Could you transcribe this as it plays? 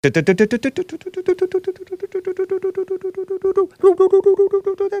Is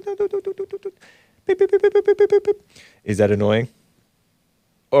that annoying?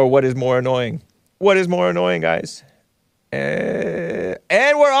 Or what is more annoying? What is more annoying, guys? And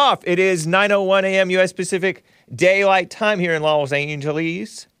we're off. It is 9:01 a.m. U.S. Pacific Daylight Time here in Los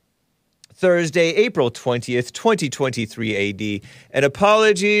Angeles. Thursday, April 20th, 2023 AD. And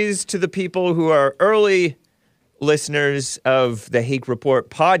apologies to the people who are early listeners of the Hake Report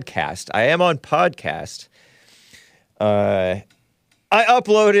podcast. I am on podcast. I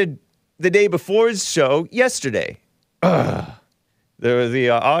uploaded the day before's show yesterday. The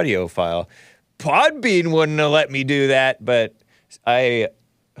audio file. Podbean wouldn't have let me do that, but I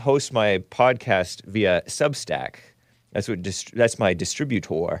host my podcast via Substack. That's my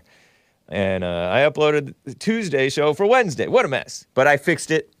distributor. And I uploaded the Tuesday show for Wednesday. What a mess. But I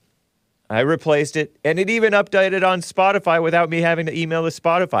fixed it. I replaced it. And it even updated on Spotify without me having to email the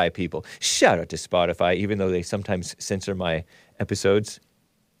Spotify people. Shout out to Spotify, even though they sometimes censor my episodes.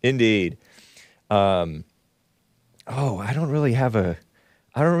 Indeed. I don't really have a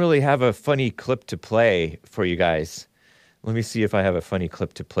funny clip to play for you guys. Let me see if I have a funny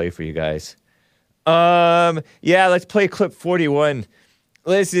clip to play for you guys. Yeah, let's play clip 41.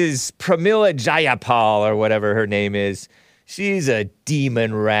 This is Pramila Jayapal, or whatever her name is. She's a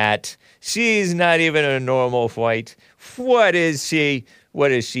demon rat. She's not even a normal white. What is she?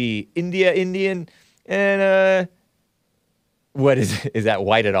 Indian? And, what is that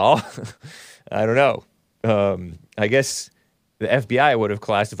white at all? I don't know. I guess the FBI would have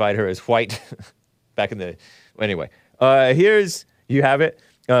classified her as white back in the... Anyway, you have it.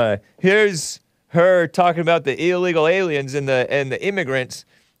 Here's her talking about the illegal aliens and the immigrants.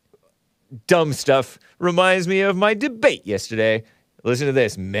 Dumb stuff. Reminds me of my debate yesterday. Listen to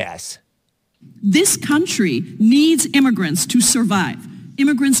this mess. This country needs immigrants to survive.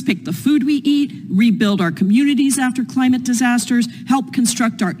 Immigrants pick the food we eat, rebuild our communities after climate disasters, help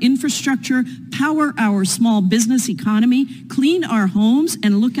construct our infrastructure, power our small business economy, clean our homes,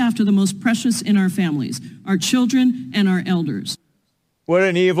 and look after the most precious in our families, our children and our elders. What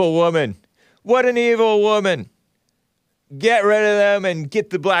an evil woman. What an evil woman. Get rid of them and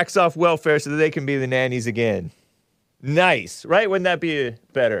get the blacks off welfare so that they can be the nannies again. Nice, right? Wouldn't that be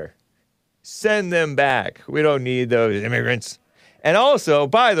better? Send them back. We don't need those immigrants. And also,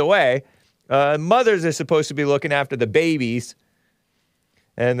 by the way, mothers are supposed to be looking after the babies.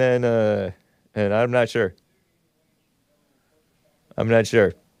 And then, and I'm not sure. And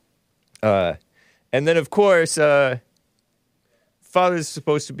then, of course, father's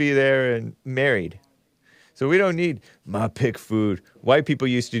supposed to be there and married. So we don't need my pick food. White people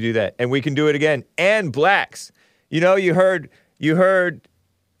used to do that, and we can do it again. And blacks. You know, you heard,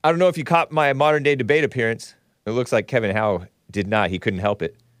 I don't know if you caught my modern day debate appearance. It looks like Kevin Howe did not. He couldn't help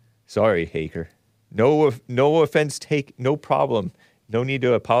it. Sorry, Haker. No offense, no problem. No need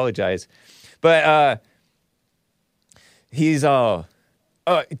to apologize. But he's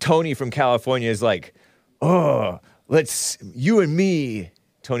Tony from California is like, you and me.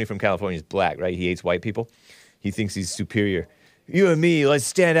 Tony from California is black, right? He hates white people. He thinks he's superior. You and me, let's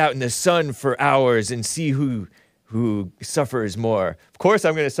stand out in the sun for hours and see who suffers more. Of course,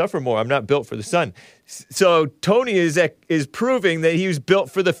 I'm going to suffer more. I'm not built for the sun. So Tony is proving that he was built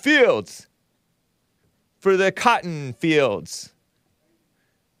for the fields, for the cotton fields.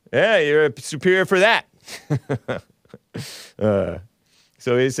 Yeah, you're superior for that.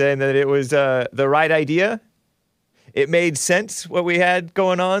 So he's saying that it was the right idea. It made sense what we had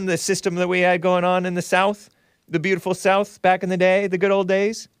going on, the system that we had going on in the South, the beautiful South back in the day, the good old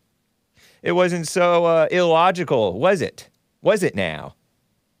days. It wasn't so illogical, was it? Was it now?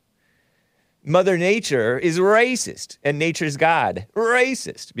 Mother Nature is racist, and nature's God,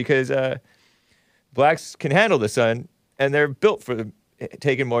 racist, because blacks can handle the sun, and they're built for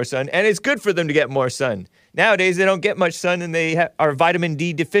taking more sun, and it's good for them to get more sun. Nowadays, they don't get much sun, and they are vitamin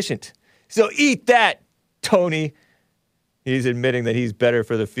D deficient. So eat that, Tony. He's admitting that he's better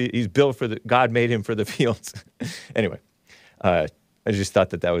for he's built for God made him for the fields. Anyway, I just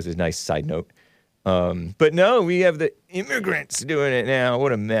thought that was a nice side note. But no, we have the immigrants doing it now.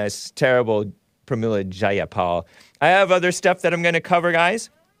 What a mess. Terrible, Pramila Jayapal. I have other stuff that I'm going to cover,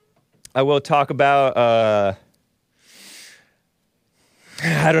 guys. I will talk about, I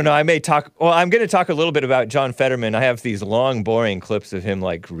don't know, I'm going to talk a little bit about John Fetterman. I have these long, boring clips of him,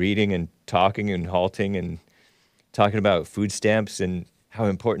 like, reading and talking and halting and talking about food stamps and how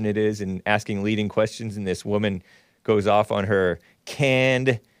important it is and asking leading questions. And this woman goes off on her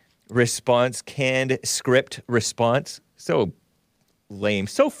canned script response. So lame,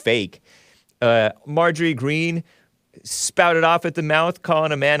 so fake. Marjorie Greene spouted off at the mouth,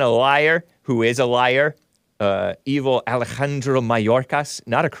 calling a man a liar, who is a liar. Evil Alejandro Mayorkas,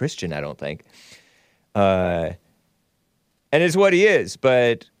 not a Christian, I don't think. And it's what he is,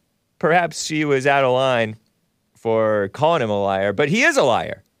 but perhaps she was out of line for calling him a liar, but he is a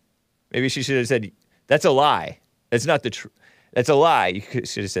liar. Maybe she should have said, that's a lie. That's not the truth. That's a lie. You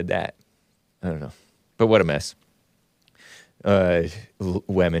should have said that. I don't know. But what a mess.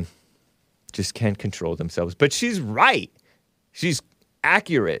 Women just can't control themselves. But she's right. She's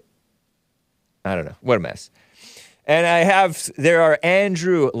accurate. I don't know. What a mess. And there are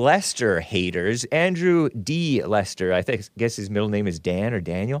Andrew Lester haters. Andrew D. Lester. I guess his middle name is Dan or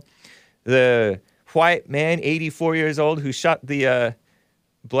Daniel. The white man, 84 years old, who shot the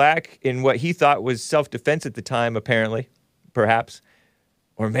black in what he thought was self-defense at the time, apparently, perhaps.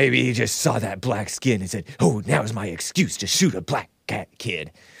 Or maybe he just saw that black skin and said, oh, now's my excuse to shoot a black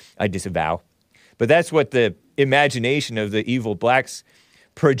kid. I disavow. But that's what the imagination of the evil blacks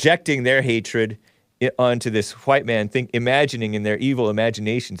projecting their hatred onto this white man, imagining in their evil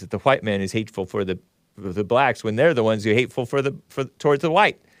imaginations that the white man is hateful for the blacks when they're the ones who are hateful towards the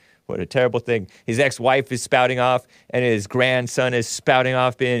white. What a terrible thing. His ex-wife is spouting off, and his grandson is spouting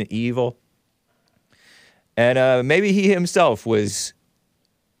off being evil. And maybe he himself was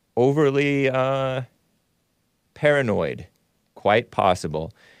overly paranoid. Quite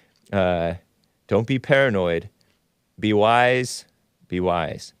possible. Don't be paranoid. Be wise. Be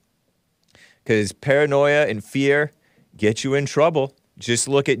wise. Because paranoia and fear get you in trouble. Just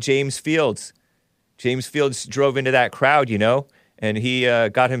look at James Fields. James Fields drove into that crowd, and he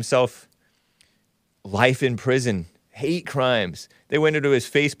got himself life in prison, hate crimes. They went into his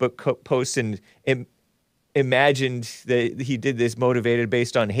Facebook posts and imagined that he did this motivated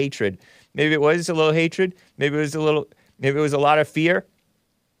based on hatred. Maybe it was a little hatred. Maybe it was a lot of fear.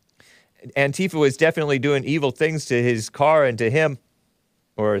 Antifa was definitely doing evil things to his car and to him,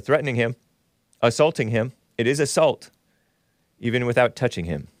 or threatening him, assaulting him. It is assault, even without touching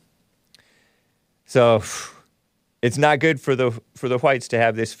him. So it's not good for the whites to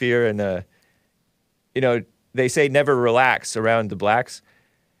have this fear, and they say never relax around the blacks.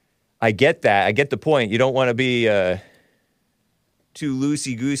 I get that. I get the point. You don't want to be too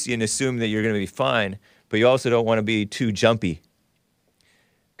loosey-goosey and assume that you're going to be fine, but you also don't want to be too jumpy,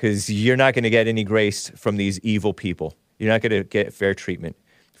 because you're not going to get any grace from these evil people. You're not going to get fair treatment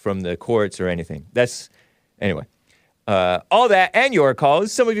from the courts or anything. Anyway. All that and your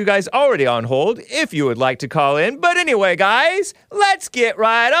calls. Some of you guys already on hold if you would like to call in. But anyway, guys, let's get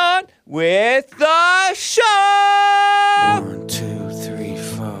right on with the show. 1, 2, 3,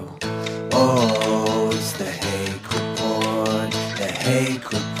 4. Oh, it's the Hake Report. The Hake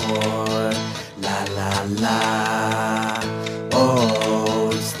Report. La, la, la. Oh,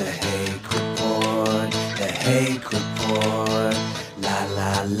 it's the Hake Report. The Hake Report. La,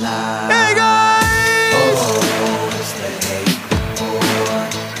 la, la. Hey, guys!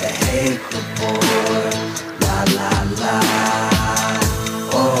 La la la.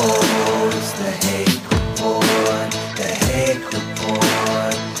 Oh, it's the Hake Report. The Hake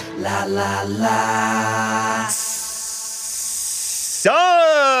Report. La la la. So,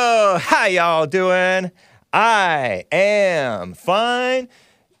 how y'all doing? I am fine.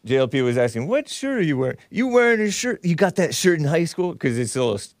 JLP was asking, what shirt are you wearing? You wearing a shirt? You got that shirt in high school? Because it's a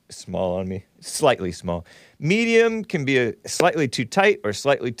little small on me. Slightly small. Medium can be slightly too tight or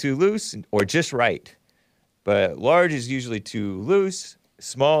slightly too loose or just right. But large is usually too loose.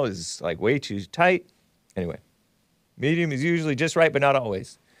 Small is like way too tight. Anyway, medium is usually just right, but not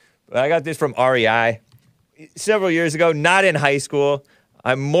always. But I got this from REI several years ago, not in high school.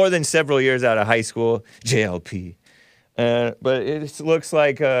 I'm more than several years out of high school. JLP. But it looks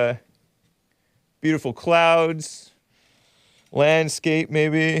like beautiful clouds, landscape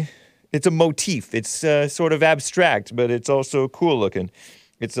maybe. It's a motif. It's sort of abstract, but it's also cool looking.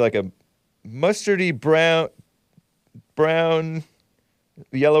 It's like a mustardy brown,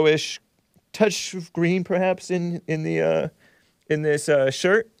 yellowish touch of green, perhaps in this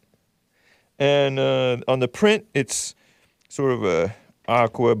shirt. And on the print, it's sort of a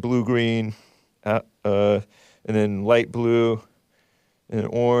aqua blue green, and then light blue, and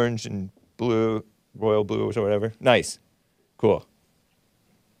orange and blue, royal blue or whatever. Nice, cool.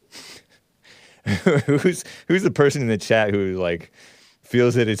 Who's the person in the chat who like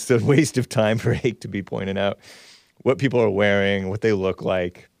feels that it's a waste of time for Hake to be pointing out what people are wearing, what they look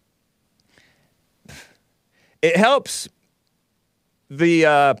like? It helps the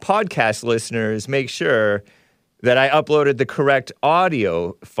podcast listeners make sure that I uploaded the correct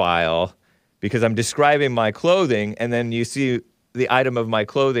audio file, because I'm describing my clothing, and then you see the item of my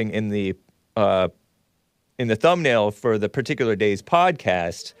clothing in the in the thumbnail for the particular day's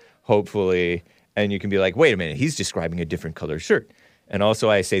podcast, hopefully, and you can be like, wait a minute, he's describing a different color shirt. And also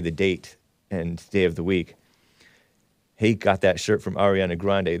I say the date and day of the week. He got that shirt from Ariana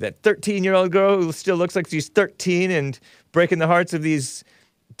Grande, that 13-year-old girl who still looks like she's 13 and breaking the hearts of these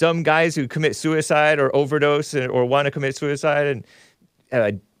dumb guys who commit suicide or overdose or want to commit suicide.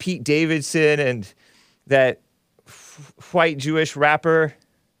 And Pete Davidson and that white Jewish rapper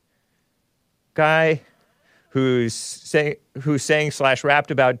guy who sang /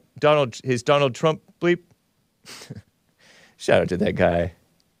 rapped about his Donald Trump bleep. Shout out to that guy.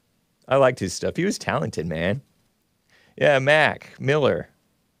 I liked his stuff. He was talented, man. Yeah, Mac Miller.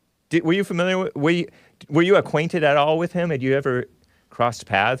 Were you familiar with? Were you acquainted at all with him? Had you ever crossed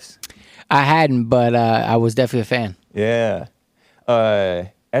paths? I hadn't, but I was definitely a fan. Yeah.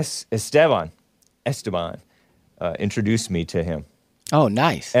 Esteban introduced me to him. Oh,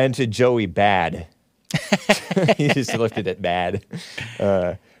 nice. And to Joey Bad. He just lifted it bad.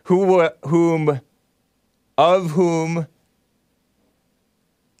 Whom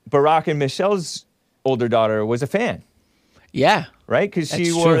Barack and Michelle's older daughter was a fan. Yeah. Right? Because she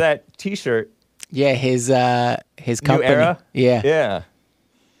That's wore true. that T-shirt. Yeah, his company. New Era? Yeah. Yeah.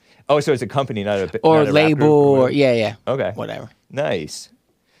 Oh, so it's a company, not a Or not a rap label, group. or yeah. Okay. Whatever. Nice.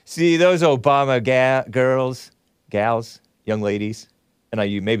 See, those Obama gals, young ladies,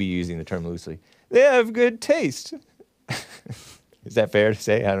 and maybe using the term loosely, they have good taste. Is that fair to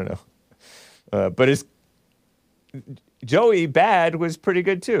say? I don't know. But Joey Bad was pretty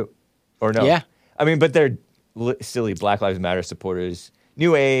good too. Or no? Yeah. I mean, but they're silly Black Lives Matter supporters,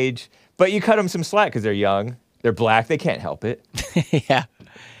 new age, but you cut them some slack because they're young. They're black. They can't help it. Yeah.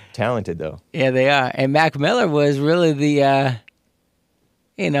 Talented, though. Yeah, they are. And Mac Miller was really the,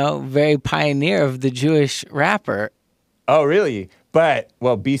 very pioneer of the Jewish rapper. Oh, really? But,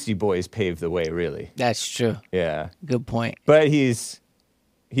 Beastie Boys paved the way, really. That's true. Yeah. Good point. But he's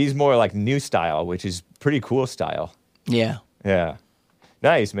more like new style, which is pretty cool style. Yeah. Yeah.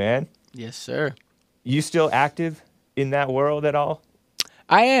 Nice, man. Yes, sir. You still active in that world at all?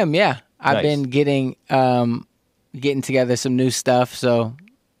 I am, yeah. I've Nice. been getting together some new stuff, so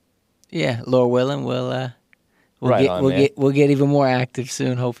yeah, Lord willing, we'll Right on, man. get even more active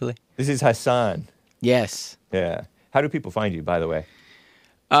soon, hopefully. This is Hassan. Yes. Yeah. How do people find you, by the way?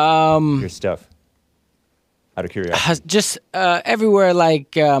 Um, Your stuff. Out of curiosity. just everywhere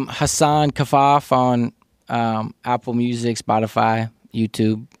like Hassan Kafaf on Apple Music, Spotify,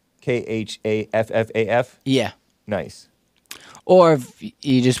 YouTube. Khaffaf? Yeah. Nice. Or if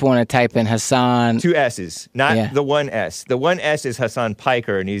you just want to type in Hassan. 2 S's, not Yeah. the 1 S. The 1 S is Hassan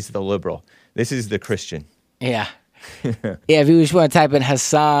Piker, and he's the liberal. This is the Christian. Yeah. Yeah, if you just want to type in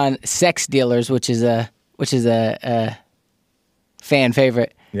Hassan Sex Dealers, which is a fan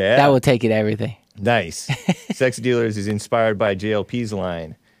favorite, Yeah. that will take you to everything. Nice. Sex Dealers is inspired by JLP's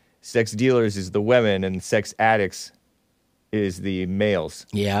line. Sex Dealers is the women, and sex addicts is the males.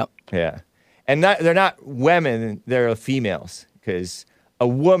 Yeah. Yeah. And they're not women, they're females. Because a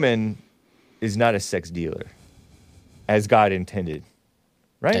woman is not a sex dealer, as God intended.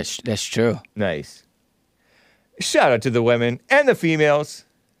 Right? That's true. Nice. Shout out to the women and the females.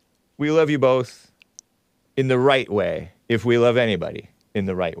 We love you both in the right way, if we love anybody in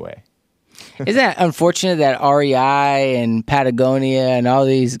the right way. Isn't that unfortunate that REI and Patagonia and all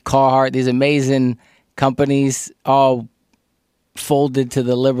these Carhartt, these amazing companies, all folded to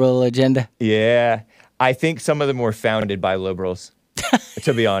the liberal agenda? Yeah. I think some of them were founded by liberals,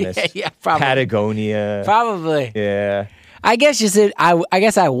 to be honest. Yeah, probably. Patagonia. Probably. Yeah. I guess you said I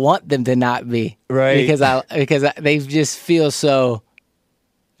guess I want them to not be. Right. Because they just feel so,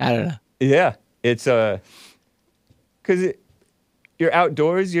 I don't know. Yeah. It's because you're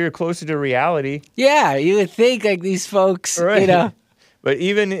outdoors, you're closer to reality. Yeah, you would think like these folks, Right. you know. But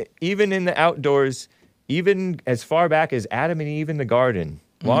even in the outdoors, even as far back as Adam and Eve in the garden,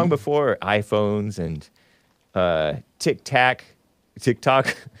 long before iPhones and TikTok,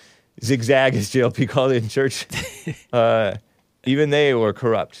 zigzag as JLP called it in church, even they were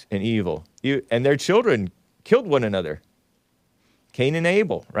corrupt and evil. And their children killed one another. Cain and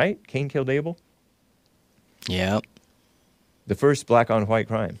Abel, right? Cain killed Abel. Yeah. The first black on white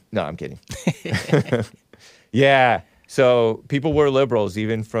crime. No, I'm kidding. Yeah. So people were liberals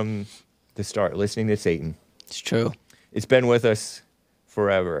even from the start, listening to Satan. It's true. It's been with us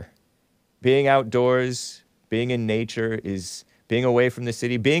forever. Being outdoors, being in nature, is being away from the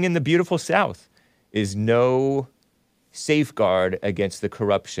city, being in the beautiful South is no safeguard against the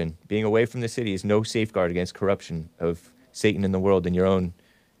corruption. Being away from the city is no safeguard against corruption of Satan in the world and your own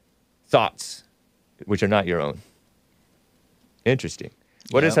thoughts, which are not your own. Interesting.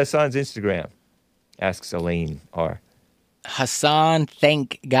 What is Yep. Hassan's Instagram? Asks Elaine R. Hassan,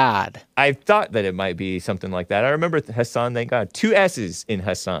 thank God. I thought that it might be something like that. I remember Hassan, thank God. 2 S's in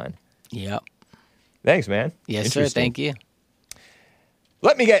Hassan. Yep. Thanks, man. Yes, sir. Thank you.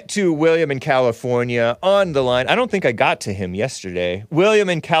 Let me get to William in California on the line. I don't think I got to him yesterday. William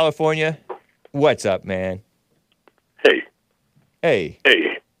in California, what's up, man? Hey. Hey.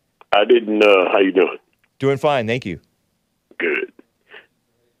 Hey. I didn't, how you doing? Doing fine, thank you. Good.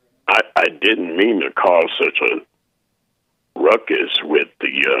 I didn't mean to cause such a ruckus with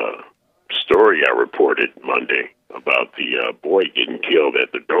the story I reported Monday about the boy getting killed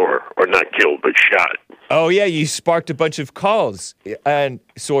at the door, or not killed, but shot. Oh, yeah, you sparked a bunch of calls, and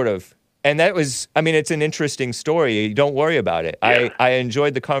sort of. And that was, I mean, it's an interesting story. Don't worry about it. Yeah. I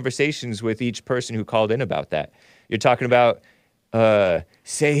enjoyed the conversations with each person who called in about that. You're talking about,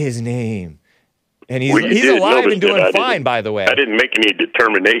 say his name. And he's alive and doing fine, by the way. I didn't make any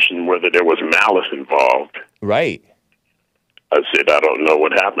determination whether there was malice involved. Right. I said, I don't know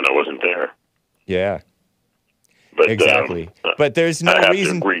what happened. I wasn't there. Yeah. But, exactly. But there's no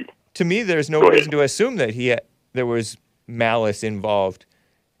reason, to me, there's no reason to assume that there was malice involved.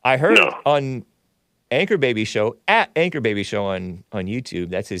 I heard on Anchor Baby Show, at Anchor Baby Show on YouTube,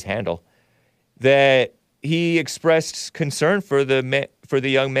 that's his handle, that he expressed concern for the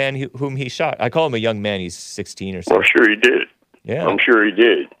young man whom he shot. I call him a young man. He's 16 or so. Well, sure he did. Yeah, I'm sure he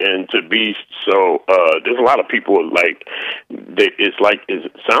did. And to be so, there's a lot of people it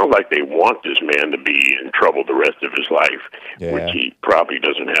sounds like they want this man to be in trouble the rest of his life, which he probably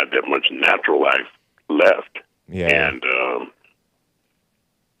doesn't have that much natural life left. Yeah. And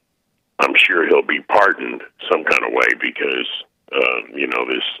I'm sure he'll be pardoned some kind of way because,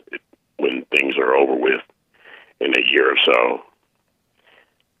 when things are over with in a year or so,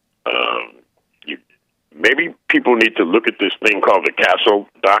 maybe people need to look at this thing called the Castle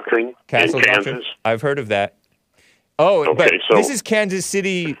Doctrine in Kansas. I've heard of that. Oh, okay, but this is Kansas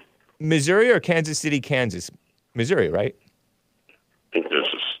City, Missouri, or Kansas City, Kansas? Missouri, right? I think this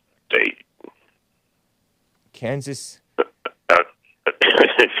is state. Kansas.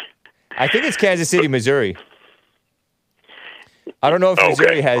 I think it's Kansas City, Missouri. I don't know if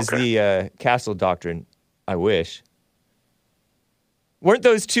Missouri has the Castle Doctrine. I wish. Weren't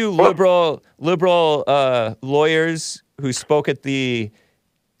those two liberal lawyers who spoke at the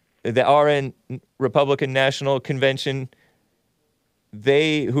RN Republican National Convention?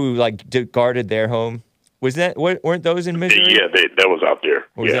 They who guarded their home. Weren't those in Missouri? Yeah, that was out there.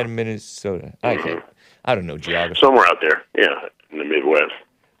 Or was that in Minnesota? I don't know geography. Somewhere out there. Yeah, in the Midwest.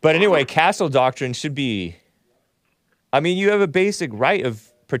 But anyway, Castle Doctrine should be. I mean, you have a basic right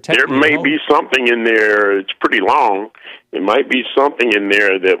of protecting. There may be something in there. It's pretty long. There might be something in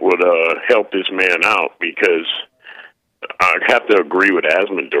there that would help this man out, because I have to agree with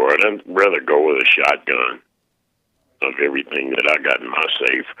Asmendor. I'd rather go with a shotgun of everything that I got in my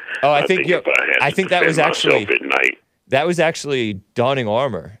safe. Oh, I think that was actually at night. That was actually Dawning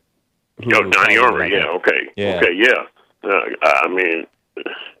Armor. Dawning Armor. Yeah. Okay. Yeah. Okay. Yeah. I mean,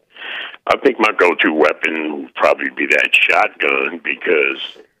 I think my go-to weapon would probably be that shotgun,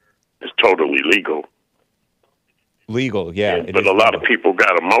 because it's totally legal. Legal, yeah. But a lot of people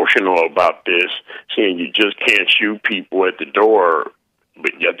got emotional about this, saying you just can't shoot people at the door.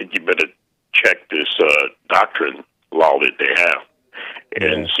 But I think you better check this doctrine law that they have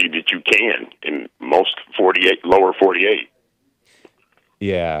and see that you can in most lower 48.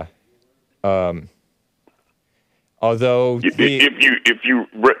 Yeah. Although if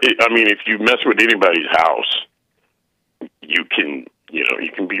you mess with anybody's house, you can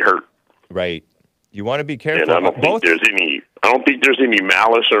be hurt. Right. You want to be careful. And I don't think there's any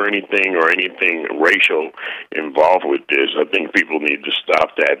malice or anything racial involved with this. I think people need to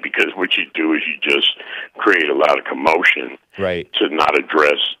stop that, because what you do is you just create a lot of commotion. Right. To not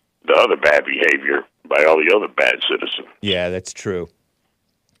address the other bad behavior by all the other bad citizens. Yeah, that's true.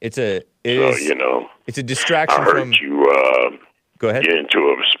 It's a distraction. I heard you go ahead. Get into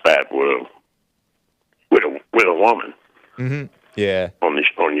a spat with a woman. Mm-hmm. Yeah. On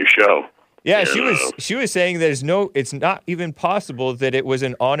your show. Yeah, and she was saying it's not even possible that it was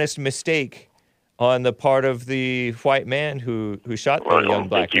an honest mistake on the part of the white man who shot the young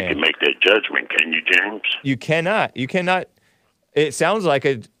black man. You can make that judgment, can you, James? You cannot. It sounds like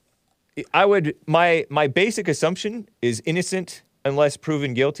my basic assumption is innocent unless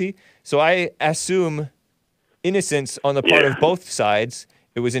proven guilty. So I assume innocence on the part of both sides.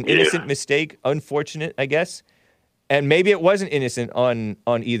 It was an innocent mistake, unfortunate, I guess. And maybe it wasn't innocent on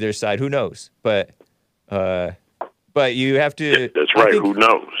either side. Who knows? But you have to. That's right. Who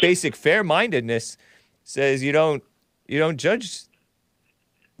knows? Basic fair-mindedness says you don't judge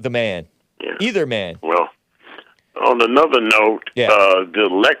the man. Yeah. Either man. Well, on another note, Yeah. The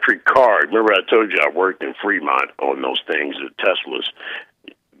electric car. Remember, I told you I worked in Fremont on those things, the Teslas.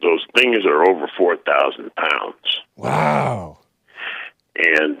 Those things are over 4,000 pounds. Wow.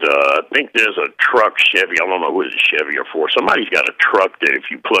 And I think there's a truck, Chevy. I don't know who it's Chevy or for. Somebody's got a truck that if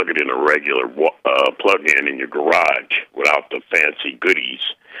you plug it in a regular plug-in in your garage without the fancy goodies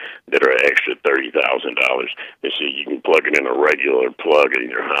that are extra $30,000, they say you can plug it in a regular plug in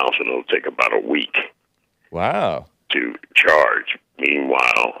your house and it'll take about a week Wow. to charge.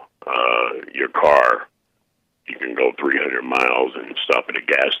 Meanwhile, your car, you can go 300 miles and stop at a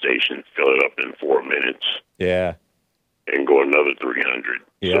gas station, fill it up in 4 minutes, Yeah. and go another 300.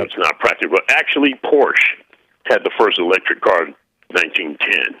 Yep. So it's not practical. Actually, Porsche had the first electric car in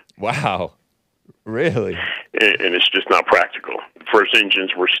 1910, Wow. Really? and it's just not practical. The first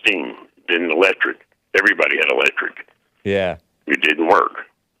engines were steam, then electric. Everybody had electric. Yeah. It didn't work.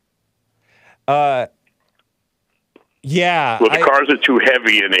 Yeah. Well, the cars are too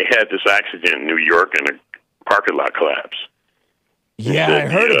heavy, and they had this accident in New York, and a parking lot collapse. Yeah, I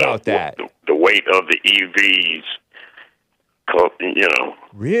heard about that. The weight of the EVs,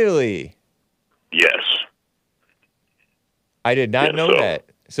 Really? yes. I did not Yeah, know so- that.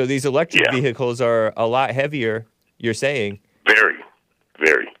 So these electric Yeah. vehicles are a lot heavier, you're saying. Very,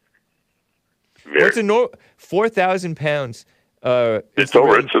 very, very. What's a 4,000 pounds? It's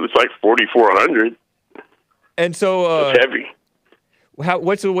over. It's like 4,400. And so, It's heavy.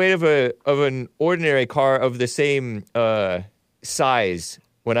 what's the weight of an ordinary car of the same size?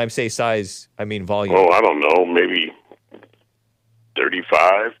 When I say size, I mean volume. Oh, I don't know. Maybe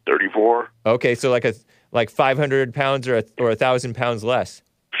 35, 34. Okay, so like 500 pounds or 1,000 pounds less.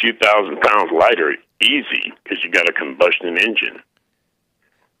 A few thousand pounds lighter, easy, because you got a combustion engine.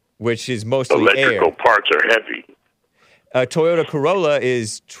 Which is mostly Electrical air. parts are heavy. Toyota Corolla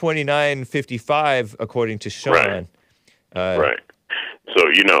is $2,955 according to Sean. Right. Right. So,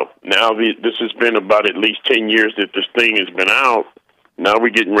 now this has been about at least 10 years that this thing has been out. Now we're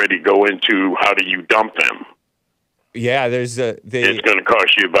getting ready to go into how do you dump them. Yeah, there's It's going to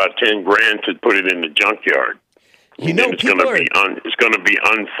cost you about $10,000 to put it in the junkyard. You know, And it's going people to be it's going to be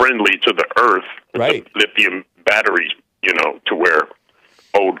unfriendly to the earth. with Right. the lithium batteries, to where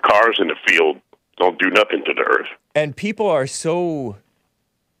old cars in the field don't do nothing to the earth. And people are so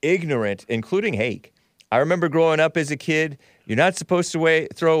ignorant, including Hake. I remember growing up as a kid, you're not supposed to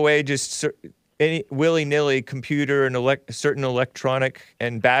throw away just any willy-nilly computer and certain electronic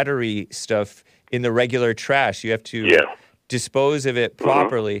and battery stuff in the regular trash. You have to dispose of it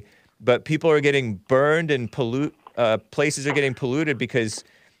properly. But people are getting burned and places are getting polluted because,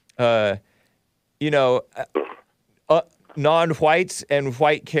 non-whites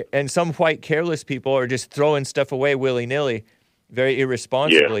and some white careless people are just throwing stuff away willy-nilly, very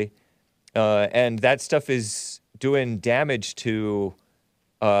irresponsibly. And that stuff is doing damage to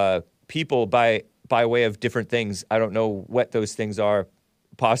people by way of different things. I don't know what those things are.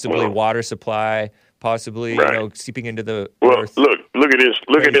 Possibly water supply, possibly seeping into the earth. Look at this.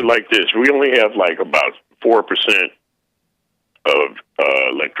 Look at it like this. We only have like about 4% of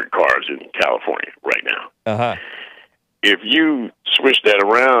electric cars in California right now. Uh-huh. If you switch that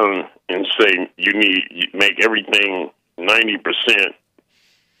around and say you make everything 90%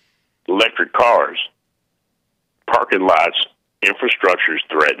 electric cars, parking lots, infrastructure is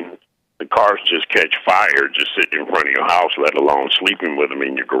threatened. The cars just catch fire just sitting in front of your house, let alone sleeping with them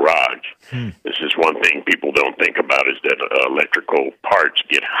in your garage. This is one thing people don't think about is that electrical parts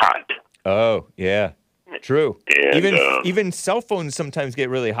get hot. Oh, yeah. True. And, even cell phones sometimes get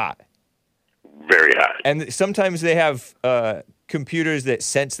really hot. Very hot. And sometimes they have computers that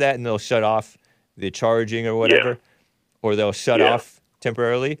sense that and they'll shut off the charging or whatever. Or they'll shut off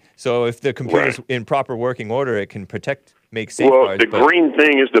temporarily. So if the computer's in proper working order, it can make safeguards. Well, the green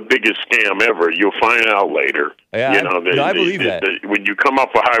thing is the biggest scam ever. You'll find out later. Yeah, I believe that. When you come off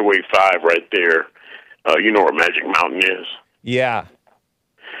of Highway 5 right there, you know where Magic Mountain is? Yeah.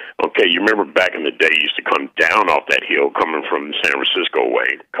 Okay, you remember back in the day, you used to come down off that hill coming from San Francisco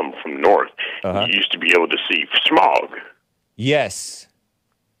way, coming from north. You used to be able to see smog. Yes.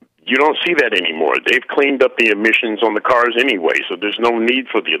 You don't see that anymore. They've cleaned up the emissions on the cars anyway, so there's no need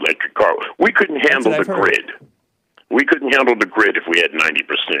for the electric car. We couldn't handle the grid. We couldn't handle the grid if we had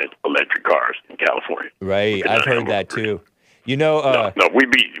 90% electric cars in California. Right, I've heard that too. You know,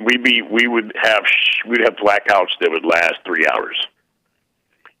 we'd have blackouts that would last 3 hours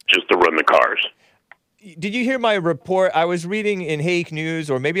just to run the cars. Did you hear my report? I was reading in Hake News,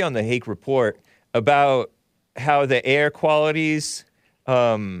 or maybe on the Hake Report, about how the air quality's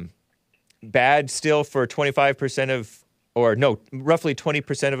bad still for 25% roughly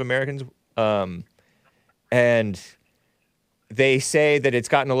 20% of Americans And they say that it's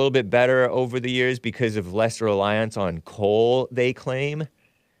gotten a little bit better over the years because of less reliance on coal, they claim.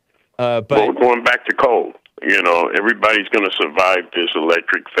 But Well, going back to coal, everybody's going to survive this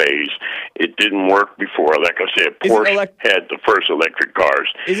electric phase. It didn't work before. Like I said, Porsche had the first electric cars.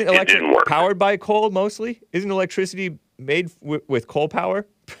 Isn't it electric didn't work. powered by coal mostly? Isn't electricity made with coal power?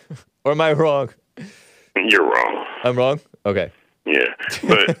 Or am I wrong? You're wrong. I'm wrong? Okay. Yeah,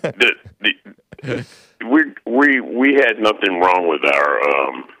 but we had nothing wrong with our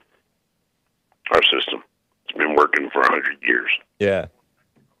system. It's been working for 100 years. Yeah.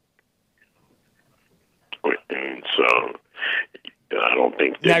 And so I don't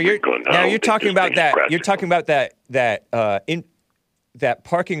think now you're talking about that. You're talking about that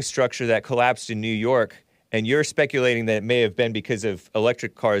parking structure that collapsed in New York, and you're speculating that it may have been because of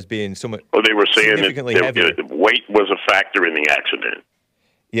electric cars being so much. Well, they were saying significantly that heavier. the weight was a factor in the accident.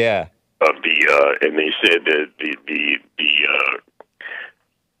 Yeah. And they said that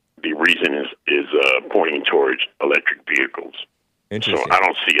the reason is pointing towards electric vehicles. So Interesting. I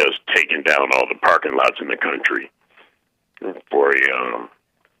don't see us taking down all the parking lots in the country for a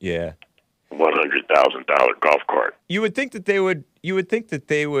Yeah. $100,000 golf cart. You would think that they would. You would think that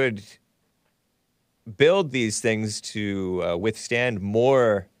they would build these things to withstand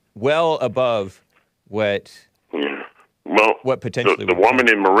more, well above what. Yeah. Well, What potentially the would woman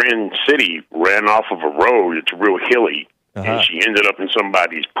in Marin City ran off of a road. It's real hilly, Uh-huh. and she ended up in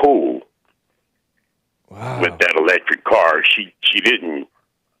somebody's pool Wow. with that electric car. She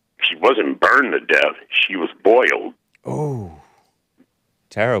wasn't burned to death. She was boiled. Oh.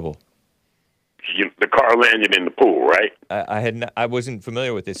 Terrible. The car landed in the pool, right? I wasn't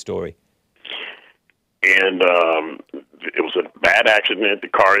familiar with this story. And it was a bad accident. The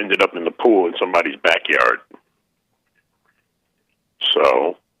car ended up in the pool in somebody's backyard.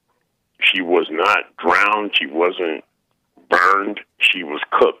 So she was not drowned. She wasn't burned. She was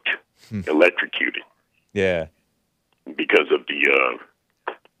cooked, electrocuted Yeah. because of the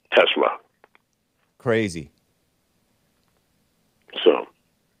Tesla. Crazy. So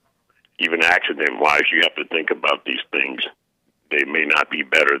even accident-wise, you have to think about these things. They may not be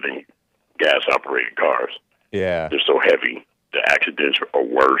better than gas-operated cars. Yeah. They're so heavy. The accidents are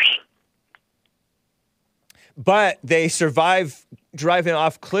worse. But they survive driving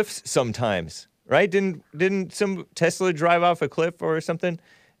off cliffs sometimes, right? Didn't some Tesla drive off a cliff or something,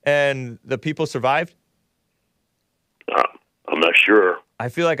 and the people survived? I'm not sure. I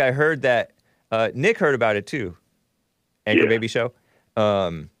feel like I heard that. Nick heard about it too. Anchor Yeah. Baby Show.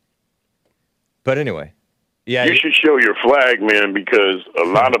 But anyway, yeah. You should show your flag, man, because a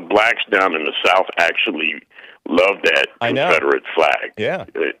lot of blacks down in the South actually love that I know. Confederate flag. Yeah.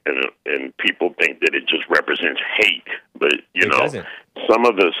 And people think that it just represents hate. But, It doesn't. some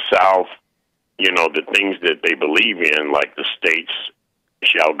of the South, the things that they believe in, like the states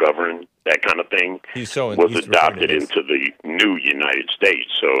shall govern, that kind of thing, He's was referring to adopted this. into the new United States.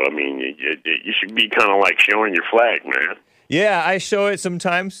 So, I mean, you should be kind of like showing your flag, man. Yeah, I show it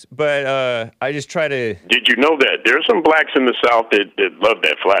sometimes, but I just try to. Did you know that there's some blacks in the South that love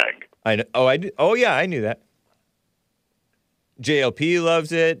that flag? I know. Oh, I did. Oh, yeah, I knew that. JLP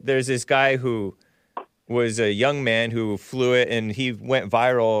loves it. There's this guy who was a young man who flew it, and he went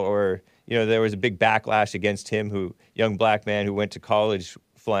viral, or there was a big backlash against him. Young black man who went to college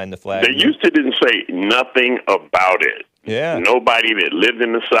flying the flag. They used to didn't say nothing about it. Yeah. Nobody that lived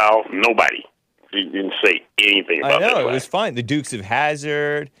in the South, nobody. They didn't say anything about I know that it flag. was fine. The Dukes of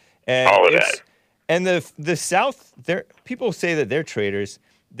Hazzard and All of that. And the South. People say that they're traitors.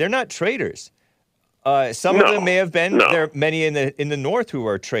 They're not traitors. Some of No, them may have been. no. There are many in the North who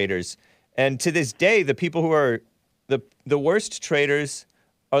are traitors, and to this day, the people who are the worst traitors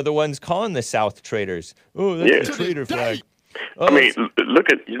are the ones calling the South traitors. Oh, that's a traitor flag. Oh, I mean, look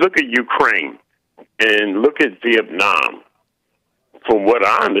at Ukraine and look at Vietnam. From what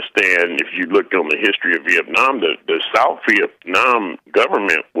I understand, if you look on the history of Vietnam, the South Vietnam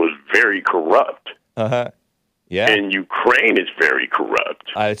government was very corrupt. Yeah, And Ukraine is very corrupt.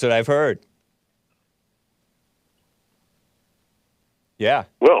 that's what I've heard. Yeah.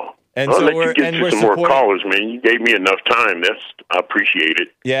 Well, And I'll so let we're- you get and to we're some more supporting- callers, man. You gave me enough time. I appreciate it.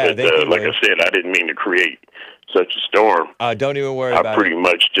 Yeah, but, thank you, like Will. I said, I didn't mean to create such a storm. Don't even worry I about pretty it.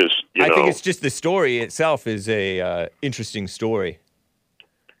 much just, I think it's just the story itself is a interesting story.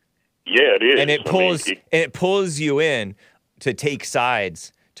 yeah, it is. And it I mean, pulls you in to take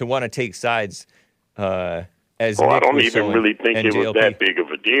sides, to want to take sides. As I Nick don't was even showing, really think and it was JLP. that big of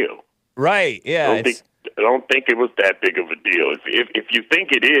a deal. Right? Yeah. I don't think it was that big of a deal. If you think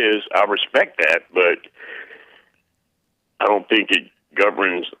it is, I respect that, but I don't think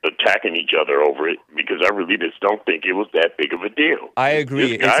governs attacking each other over it, because I really just don't think it was that big of a deal. I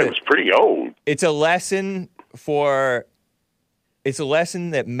agree. This guy was pretty old. It's a lesson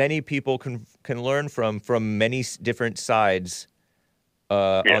that many people can learn from many different sides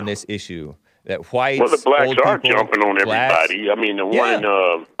on this issue. That whites, well, the blacks old are people, jumping on everybody. I mean, the one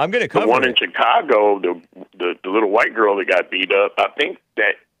I'm going to cover the one it. in Chicago, the little white girl that got beat up. I think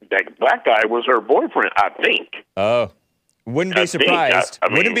that black guy was her boyfriend. I think. Oh, wouldn't be surprised. I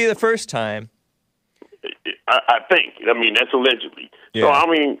mean, wouldn't be the first time. I think. I mean, that's allegedly. Yeah. So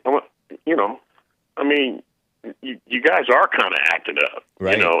I mean, you guys are kind of acting up,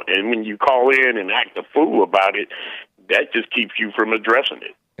 Right. And when you call in and act a fool about it, that just keeps you from addressing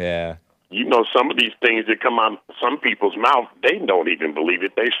it. Yeah. Some of these things that come out some people's mouth, they don't even believe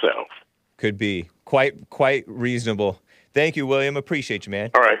it themselves. Could be quite reasonable. Thank you, William. Appreciate you,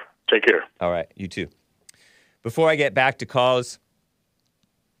 man. All right. Take care. All right. You too. Before I get back to calls,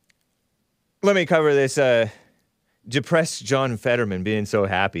 let me cover this depressed John Fetterman being so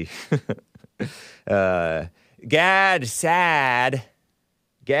happy. Gad Sad,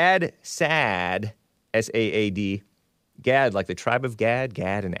 S-A-A-D. Gad, like the tribe of Gad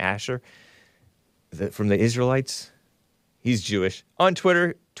and Asher, from the Israelites. He's Jewish. On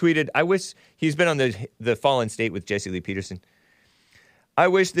Twitter, tweeted, I wish he's been on the Fallen State with Jesse Lee Peterson. I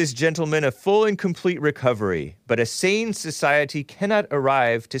wish this gentleman a full and complete recovery, but a sane society cannot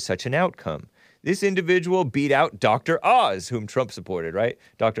arrive to such an outcome. This individual beat out Dr. Oz, whom Trump supported, right?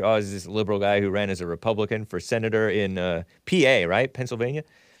 Dr. Oz is this liberal guy who ran as a Republican for senator in PA, right? Pennsylvania,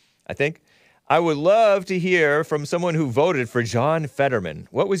 I think. I would love to hear from someone who voted for John Fetterman.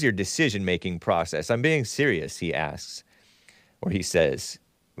 What was your decision-making process? I'm being serious, he asks, or he says,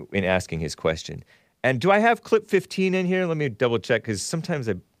 in asking his question. And do I have clip 15 in here? Let me double-check, because sometimes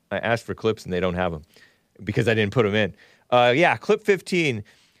I ask for clips and they don't have them because I didn't put them in. Yeah, clip 15.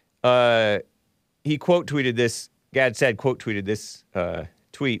 He quote-tweeted this. Gad Saad quote-tweeted this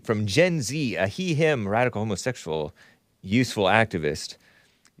tweet from Gen Z, a he-him radical homosexual useful activist.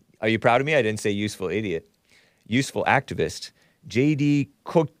 Are you proud of me? I didn't say useful idiot. Useful activist. J.D.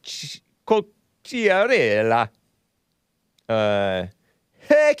 Cocchiarella.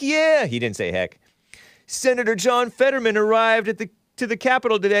 Heck yeah! He didn't say heck. Senator John Fetterman arrived to the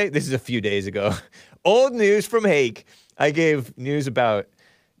Capitol today. This is a few days ago. Old news from Hake. I gave news about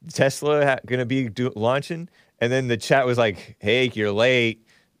Tesla going to be launching, and then the chat was like, Hake, you're late.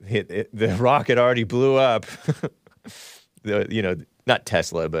 The rocket already blew up. Not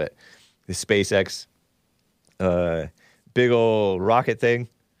Tesla, but the SpaceX big old rocket thing.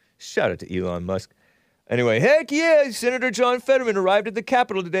 Shout out to Elon Musk. Anyway, heck yeah, Senator John Fetterman arrived at the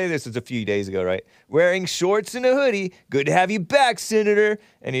Capitol today. This was a few days ago, right? Wearing shorts and a hoodie. Good to have you back, Senator.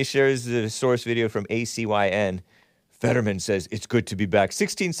 And he shares the source video from ACYN. Fetterman says, it's good to be back.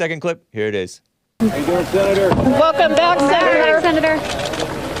 16-second clip. Here it is. How you doing, Senator? Welcome back, Senator. Senator.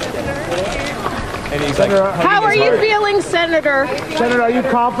 And he's Senator, like, How are you feeling, Senator? Senator, are you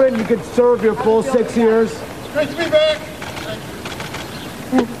confident you can serve your full 6 years? Great to be back.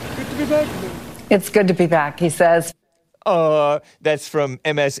 Good to be back. It's good to be back, he says. That's from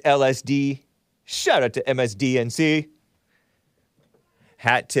MSLSD. Shout out to MSDNC.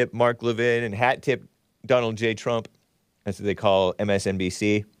 Hat tip Mark Levin and hat tip Donald J. Trump. That's what they call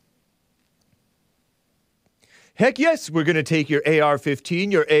MSNBC. Heck yes, we're going to take your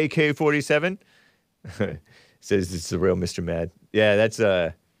AR-15, your AK-47. Says it's the real Mr. Mad. Yeah, that's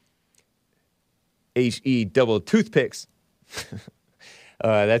HE double toothpicks.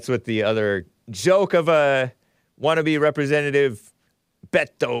 That's what the other joke of a wannabe representative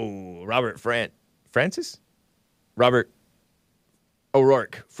Beto Francis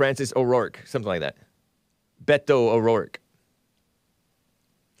O'Rourke, something like that. Beto O'Rourke.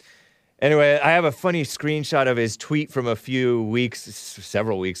 Anyway, I have a funny screenshot of his tweet from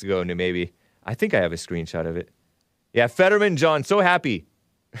several weeks ago, maybe. I think I have a screenshot of it. Yeah, Fetterman John, so happy.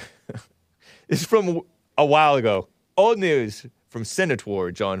 This is from a while ago. Old news from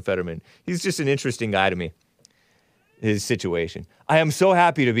Senator John Fetterman. He's just an interesting guy to me. His situation. I am so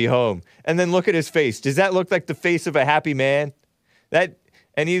happy to be home. And then look at his face. Does that look like the face of a happy man?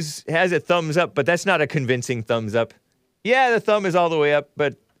 And he's has a thumbs up, but that's not a convincing thumbs up. Yeah, the thumb is all the way up,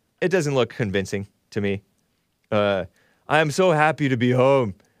 but it doesn't look convincing to me. I am so happy to be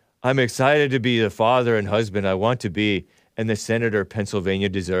home. I'm excited to be the father and husband I want to be, and the senator Pennsylvania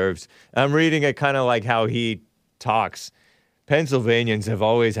deserves. I'm reading it kind of like how he talks. Pennsylvanians have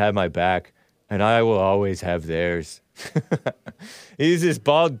always had my back, and I will always have theirs. He's this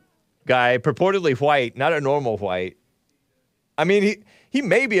bald guy, purportedly white, not a normal white. I mean, he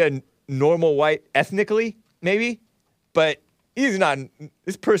may be a normal white ethnically, maybe, but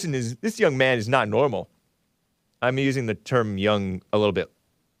This young man is not normal. I'm using the term young a little bit,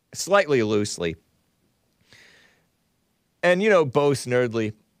 slightly loosely. And, Bo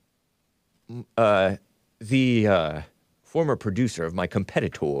Snerdley, the former producer of my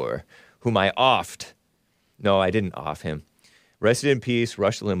competitor, whom I offed. No, I didn't off him. Rested in peace,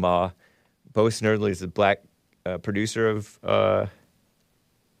 Rush Limbaugh. Bo Snerdley is the black producer of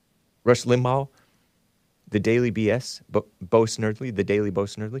Rush Limbaugh, The Daily BS. Bo Snerdley, The Daily Bo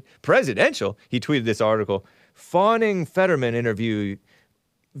Snerdley. Presidential. He tweeted this article. Fawning Fetterman interview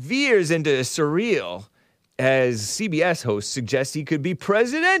veers into surreal as CBS host suggests he could be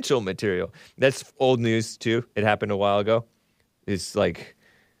presidential material. That's old news, too. It happened a while ago. It's like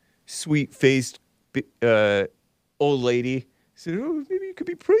sweet-faced old lady said, oh, maybe you could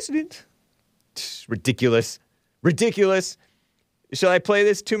be president. Ridiculous. Ridiculous. Shall I play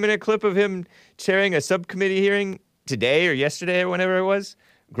this 2-minute clip of him chairing a subcommittee hearing today or yesterday or whenever it was?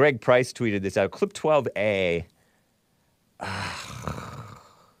 Greg Price tweeted this out. Clip 12A.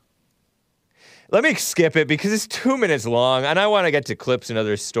 Let me skip it because it's 2 minutes long and I want to get to clips and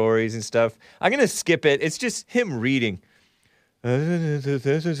other stories and stuff. I'm going to skip it. It's just him reading.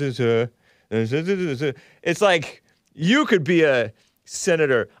 It's like you could be a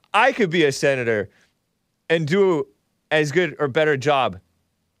senator. I could be a senator and do as good or better job.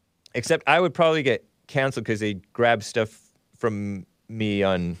 Except I would probably get canceled because they grab stuff from me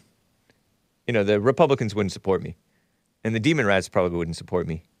on, the Republicans wouldn't support me. And the Demon Rats probably wouldn't support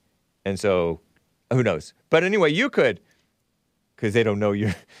me. And so, who knows? But anyway, you could. Because they don't know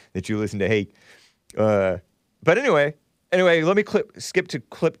that you listen to hate. But anyway, let me skip to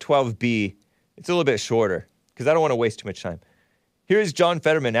clip 12B. It's a little bit shorter because I don't want to waste too much time. Here's John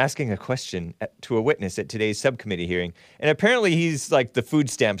Fetterman asking a question to a witness at today's subcommittee hearing. And apparently he's like the Food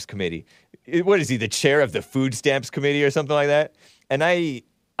Stamps Committee. What is he, the chair of the Food Stamps Committee or something like that? And I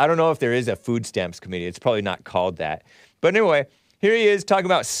don't know if there is a Food Stamps Committee. It's probably not called that. But anyway, here he is talking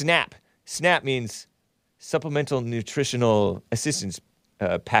about SNAP. SNAP means Supplemental Nutritional Assistance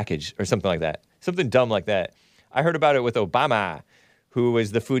Package or something like that. Something dumb like that. I heard about it with Obama, who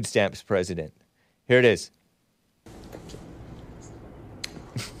was the food stamps president. Here it is.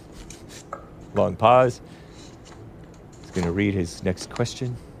 Long pause. He's going to read his next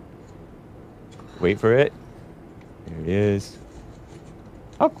question. Wait for it. There it is.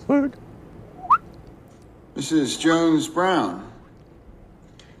 Awkward. Mrs. Jones-Brown,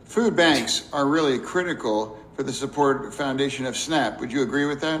 food banks are really critical for the support foundation of SNAP. Would you agree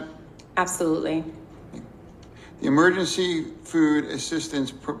with that? Absolutely. The Emergency Food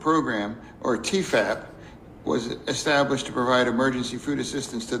Assistance Program, or TFAP, was established to provide emergency food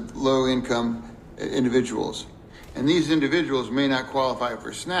assistance to low-income individuals. And these individuals may not qualify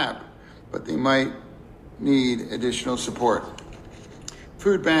for SNAP, but they might need additional support.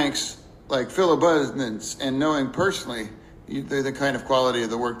 Food banks, like Philabundance, and knowing personally, they're the kind of quality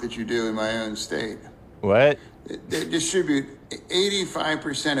of the work that you do in my own state. What? They distribute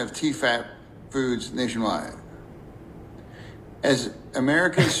 85% of TFAP foods nationwide. As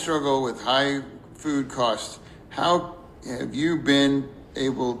Americans struggle with high food costs, how have you been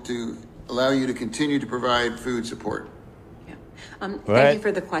able to allow you to continue to provide food support? Thank you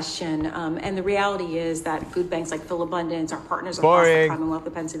for the question. And the reality is that food banks like Philabundance, our partners across the Commonwealth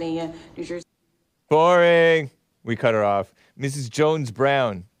of Pennsylvania, New Jersey. Boring. We cut her off. Mrs.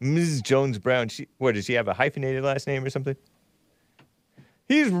 Jones-Brown. Mrs. Jones-Brown. Does she have a hyphenated last name or something?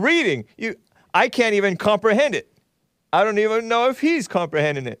 He's reading. I can't even comprehend it. I don't even know if he's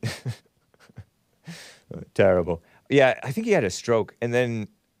comprehending it. Terrible. Yeah, I think he had a stroke, and then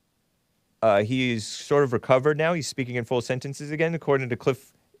he's sort of recovered now. He's speaking in full sentences again, according to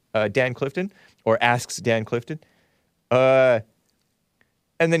Dan Clifton, or asks Dan Clifton. And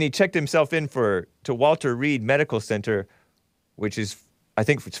then he checked himself in to Walter Reed Medical Center, which is, I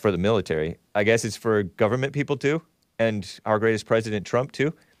think it's for the military. I guess it's for government people too, and our greatest president, Trump,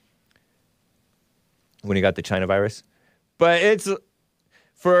 too, when he got the China virus. But it's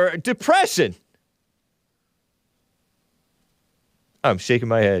for depression. I'm shaking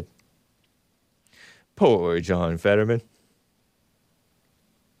my head. Poor John Fetterman.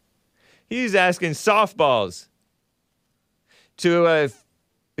 He's asking softballs to,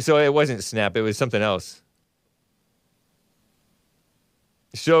 so it wasn't SNAP, it was something else.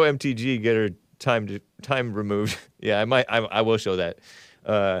 Show MTG, get her time removed. Yeah, I will show that.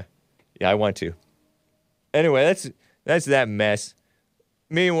 Yeah, I want to. Anyway, that's that mess.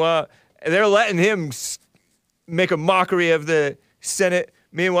 Meanwhile, they're letting him make a mockery of the Senate.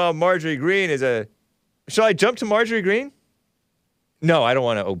 Meanwhile, Marjorie Greene is shall I jump to Marjorie Greene? No, I don't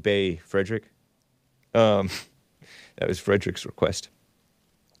want to obey Frederick. That's That was Frederick's request.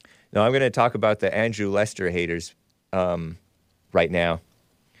 Now, I'm going to talk about the Andrew Lester haters right now.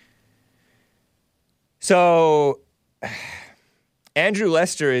 So, Andrew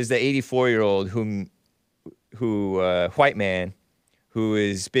Lester is the 84-year-old white man who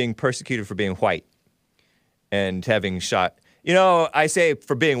is being persecuted for being white and having shot. You know, I say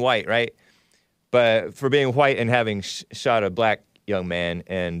for being white, right? But for being white and having shot a black young man,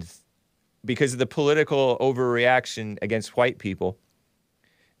 and because of the political overreaction against white people,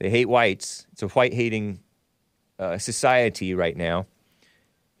 they hate whites. It's a white-hating society right now.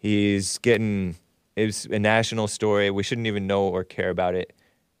 It's a national story. We shouldn't even know or care about it.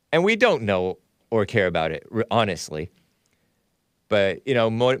 And we don't know or care about it, honestly. But, you know,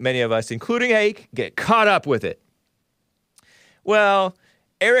 many of us, including Hake, get caught up with it. Well,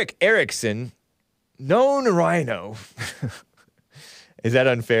 Eric Erickson, known rhino, is that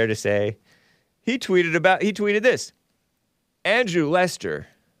unfair to say? He tweeted this. Andrew Lester,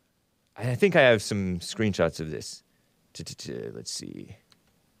 I think I have some screenshots of this. Let's see.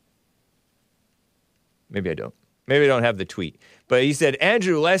 Maybe I don't. Maybe I don't have the tweet. But he said,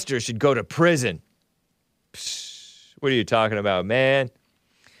 Andrew Lester should go to prison. Psh, what are you talking about, man?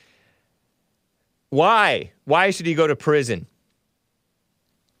 Why? Why should he go to prison?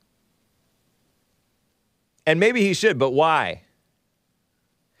 And maybe he should, but why?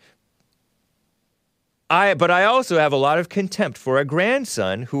 But I also have a lot of contempt for a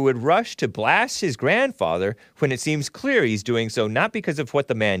grandson who would rush to blast his grandfather when it seems clear he's doing so not because of what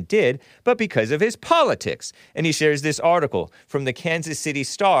the man did, but because of his politics. And he shares this article from the Kansas City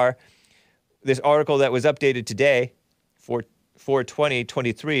Star, this article that was updated today,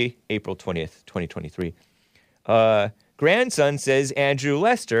 4/20/23, April 20th, 2023. Grandson says Andrew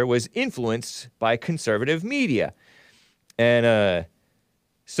Lester was influenced by conservative media. And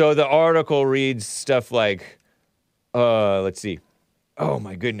so the article reads stuff like, let's see. Oh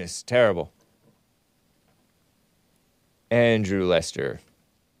my goodness, terrible. Andrew Lester.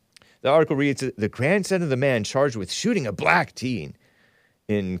 The article reads, the grandson of the man charged with shooting a black teen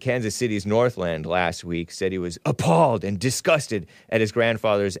in Kansas City's Northland last week said he was appalled and disgusted at his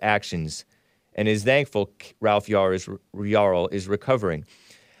grandfather's actions and is thankful Ralph Yarl is recovering.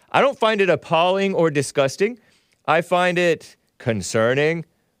 I don't find it appalling or disgusting. I find it concerning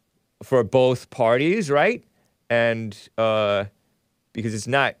for both parties, right? And because it's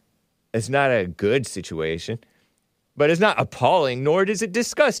not a good situation, but it's not appalling, nor is it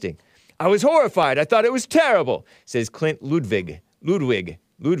disgusting. I was horrified. I thought it was terrible, says Clint Ludwig,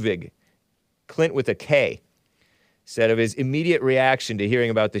 Clint with a K, said of his immediate reaction to hearing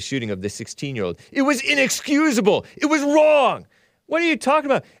about the shooting of the 16-year-old. It was inexcusable. It was wrong. What are you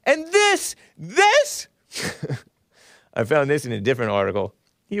talking about? And this, I found this in a different article.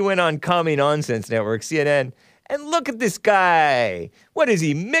 He went on Commie Nonsense Network, CNN, and look at this guy. What is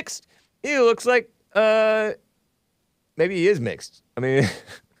he, mixed? He looks like, maybe he is mixed. I mean,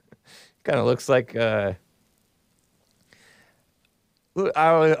 kind of looks like, I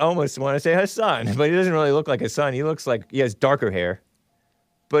almost want to say Hassan, but he doesn't really look like Hassan. He looks like he has darker hair,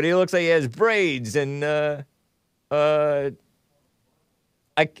 but he looks like he has braids and, I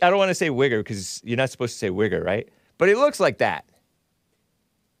don't want to say wigger because you're not supposed to say wigger, right? But he looks like that.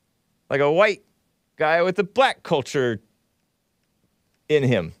 Like a white guy with the black culture in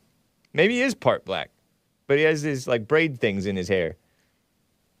him. Maybe he is part black, but he has these like braid things in his hair.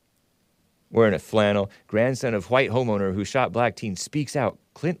 Wearing a flannel. Grandson of white homeowner who shot black teen speaks out.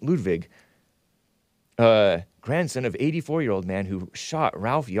 Clint Ludwig. Grandson of 84-year-old man who shot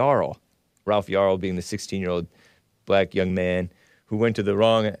Ralph Yarl. Ralph Yarl being the 16-year-old black young man who went to the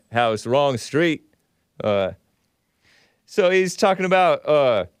wrong house, wrong street. So he's talking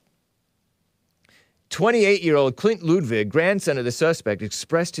about 28-year-old Clint Ludwig, grandson of the suspect,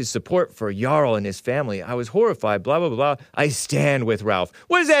 expressed his support for Yarl and his family. I was horrified, blah, blah, blah. I stand with Ralph.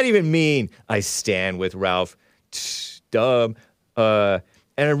 What does that even mean? I stand with Ralph. Dumb. And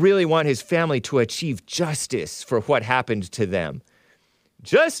I really want his family to achieve justice for what happened to them.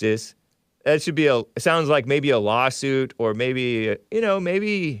 Justice? That should be sounds like maybe a lawsuit or maybe,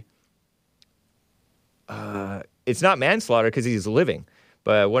 maybe it's not manslaughter because he's living,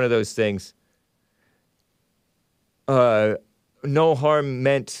 but one of those things. No harm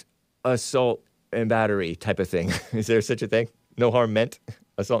meant assault and battery type of thing. Is there such a thing? No harm meant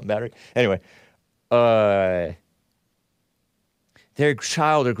assault and battery? Anyway, their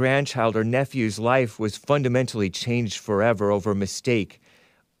child or grandchild or nephew's life was fundamentally changed forever over a mistake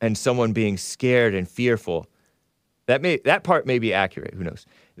and someone being scared and fearful. That part may be accurate. Who knows?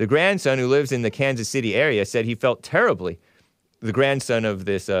 The grandson who lives in the Kansas City area said he felt terribly. The grandson of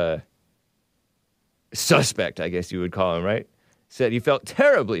this suspect, I guess you would call him, right? Said he felt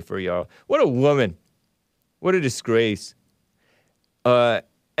terribly for Jarl. What a woman. What a disgrace. And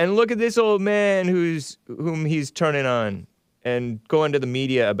look at this old man whom he's turning on and going to the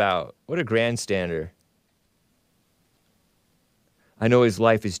media about. What a grandstander. I know his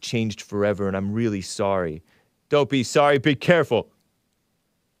life has changed forever, and I'm really sorry. Don't be sorry, be careful.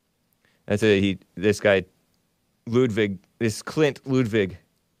 That's this guy, Ludwig, this Clint Ludwig,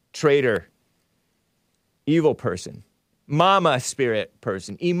 traitor, evil person, mama spirit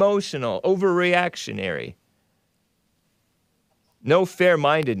person, emotional, overreactionary. No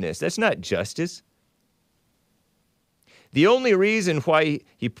fair-mindedness. That's not justice. The only reason why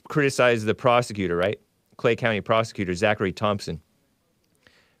he criticized the prosecutor, right? Clay County prosecutor, Zachary Thompson,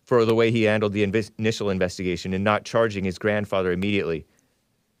 for the way he handled the initial investigation and not charging his grandfather immediately.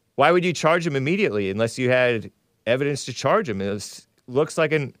 Why would you charge him immediately unless you had evidence to charge him? It looks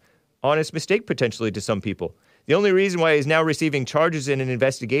like an honest mistake potentially to some people. The only reason why he's now receiving charges and an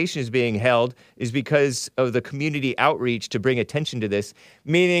investigation is being held is because of the community outreach to bring attention to this,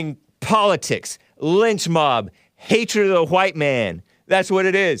 meaning politics, lynch mob, hatred of the white man. That's what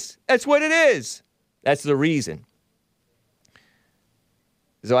it is. That's what it is. That's the reason.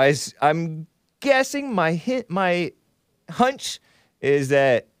 So I'm guessing my hunch is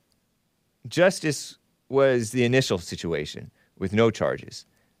that justice was the initial situation with no charges.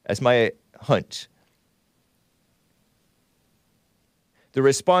 That's my hunch. The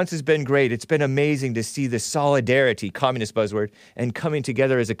response has been great. It's been amazing to see the solidarity, communist buzzword, and coming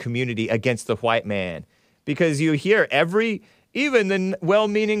together as a community against the white man. Because you hear even the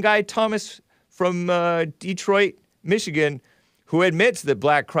well-meaning guy Thomas from Detroit, Michigan, who admits that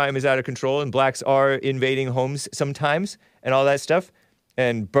black crime is out of control and blacks are invading homes sometimes and all that stuff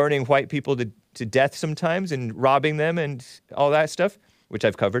and burning white people to death sometimes and robbing them and all that stuff, which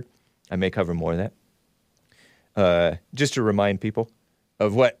I've covered. I may cover more of that. Just to remind people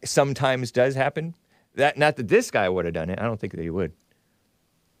of what sometimes does happen. Not that this guy would have done it. I don't think that he would.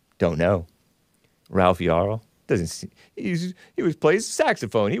 Don't know. Ralph Jarl he plays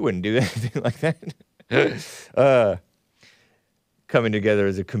saxophone. He wouldn't do anything like that. Coming together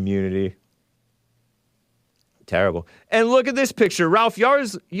as a community. Terrible. And look at this picture. Ralph Jarl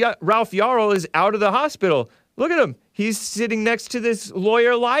is out of the hospital. Look at him. He's sitting next to this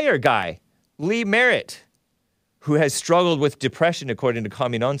lawyer liar guy, Lee Merritt, who has struggled with depression according to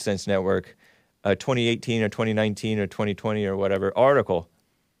Commie Nonsense Network, 2018 or 2019 or 2020 or whatever article.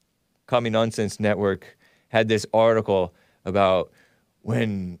 Commie Nonsense Network had this article about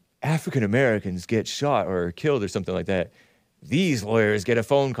when African Americans get shot or killed or something like that, these lawyers get a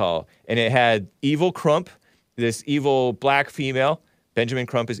phone call. And it had Evil Crump, this evil black female. Benjamin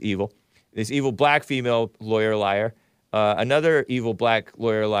Crump is evil. This evil black female lawyer liar. Another evil black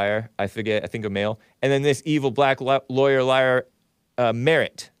lawyer liar, I think a male. And then this evil black lawyer liar,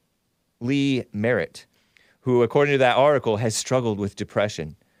 Merritt, Lee Merritt, who, according to that article, has struggled with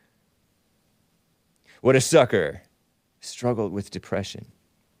depression. What a sucker. Struggled with depression.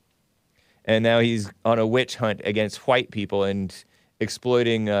 And now he's on a witch hunt against white people and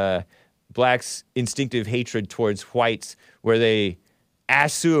exploiting blacks' instinctive hatred towards whites, where they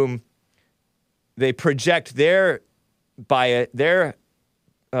assume, they project their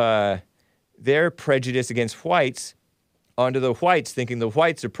prejudice against whites onto the whites, thinking the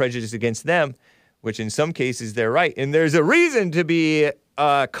whites are prejudiced against them, which in some cases they're right. And there's a reason to be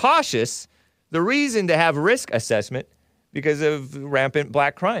cautious, the reason to have risk assessment because of rampant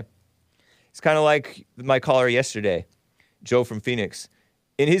black crime. It's kind of like my caller yesterday, Joe from Phoenix.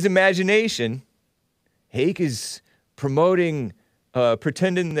 In his imagination, Hake is promoting,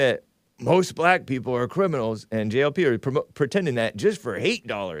 pretending that most black people are criminals, and JLP are pretending that just for hate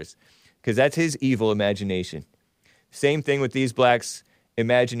dollars, because that's his evil imagination. Same thing with these blacks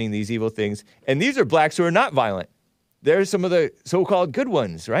imagining these evil things. And these are blacks who are not violent. They're some of the so-called good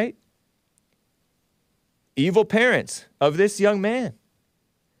ones, right? Evil parents of this young man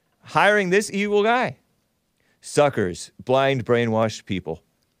hiring this evil guy. Suckers, blind, brainwashed people.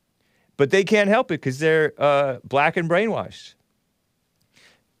 But they can't help it because they're black and brainwashed.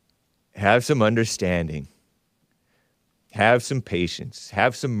 Have some understanding. Have some patience.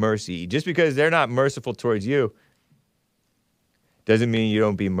 Have some mercy. Just because they're not merciful towards you doesn't mean you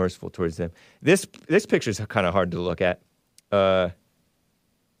don't be merciful towards them. This picture is kind of hard to look at. And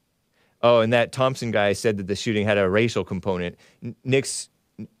that Thompson guy said that the shooting had a racial component.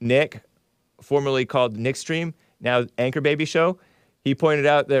 Nick, formerly called Nick Stream, now Anchor Baby Show, he pointed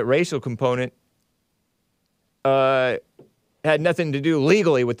out that racial component had nothing to do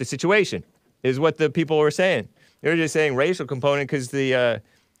legally with the situation, is what the people were saying. They were just saying racial component because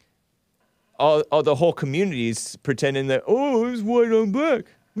all the whole community's pretending that, oh, it's white on black.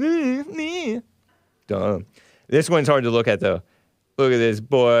 Dumb. This one's hard to look at, though. Look at this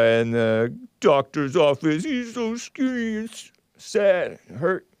boy in the doctor's office. He's so skinny and sad and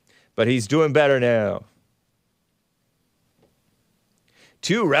hurt. But he's doing better now.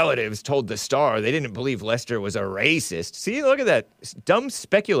 2 relatives told the Star they didn't believe Lester was a racist. See, look at that dumb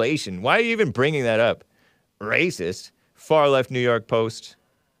speculation. Why are you even bringing that up? Racist. Far left New York Post.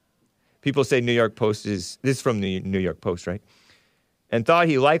 People say New York Post is... This is from the New York Post, right? And thought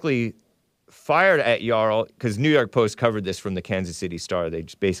he likely fired at Yarl, because New York Post covered this from the Kansas City Star. They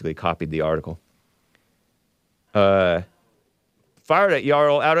just basically copied the article. Fired at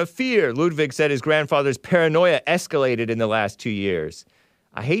Yarl out of fear. Ludwig said his grandfather's paranoia escalated in the last 2 years.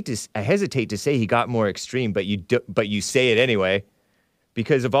 I hesitate to say he got more extreme, but you say it anyway,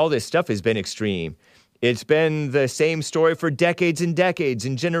 because of all this stuff has been extreme. It's been the same story for decades and decades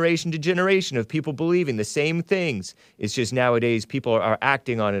and generation to generation of people believing the same things. It's just nowadays people are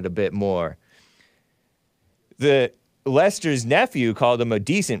acting on it a bit more. Lester's nephew called him a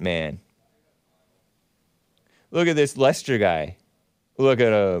decent man. Look at this Lester guy. Look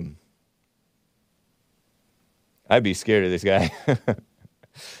at him. I'd be scared of this guy.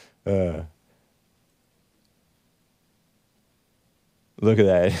 Look at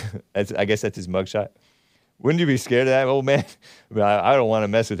that. I guess that's his mugshot. Wouldn't you be scared of that old man? I don't want to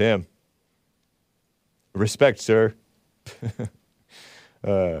mess with him. Respect, sir.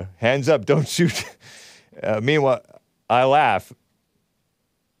 Hands up, don't shoot. Meanwhile, I laugh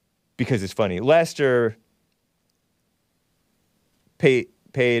because it's funny. Lester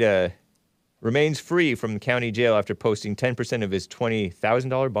remains free from the county jail after posting 10% of his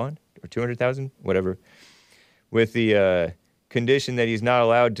 $20,000 bond, or $200,000, whatever, with the condition that he's not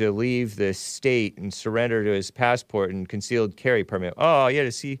allowed to leave the state and surrender to his passport and concealed carry permit. Oh, yeah,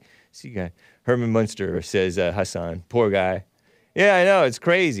 to see guy. Herman Munster, says Hassan. Poor guy. Yeah, I know, it's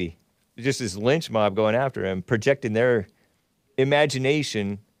crazy. Just this lynch mob going after him, projecting their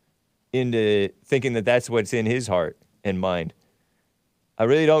imagination into thinking that that's what's in his heart and mind. I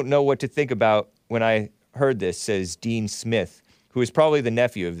really don't know what to think about when I heard this, says Dean Smith, who is probably the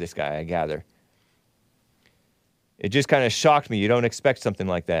nephew of this guy, I gather. It just kind of shocked me. You don't expect something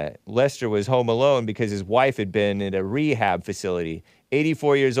like that. Lester was home alone because his wife had been in a rehab facility.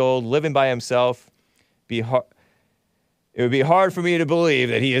 84 years old, living by himself. It would be hard for me to believe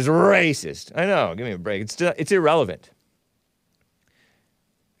that he is racist. I know, give me a break. It's irrelevant.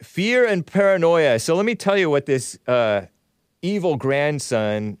 Fear and paranoia. So let me tell you what this evil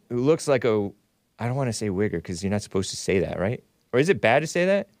grandson, who looks like I don't want to say wigger because you're not supposed to say that, right? Or is it bad to say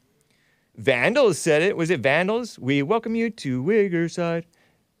that? Vandals said it. Was it Vandals? We welcome you to Wiggerside.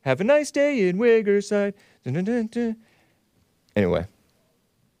 Have a nice day in Wiggerside. Dun, dun, dun, dun. Anyway.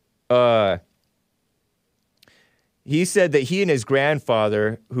 He said that he and his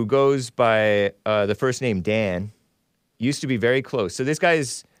grandfather, who goes by the first name Dan, used to be very close. So this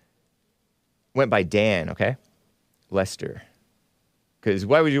guy's went by Dan, okay? Lester. Because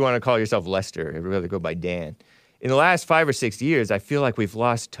why would you want to call yourself Lester? I'd rather go by Dan. In the last 5 or 6 years, I feel like we've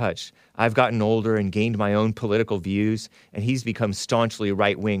lost touch. I've gotten older and gained my own political views, and he's become staunchly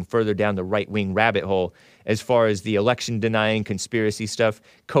right-wing, further down the right-wing rabbit hole as far as the election-denying conspiracy stuff,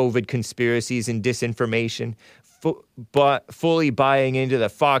 COVID conspiracies and disinformation, but fully buying into the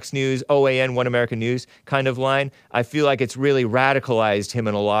Fox News, OAN, One American News kind of line. I feel like it's really radicalized him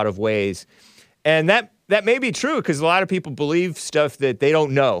in a lot of ways. And that may be true because a lot of people believe stuff that they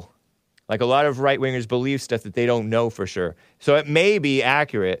don't know. Like a lot of right-wingers believe stuff that they don't know for sure. So it may be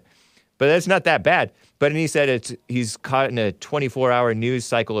accurate, but that's not that bad. But he said he's caught in a 24-hour news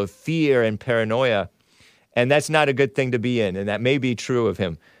cycle of fear and paranoia, and that's not a good thing to be in, and that may be true of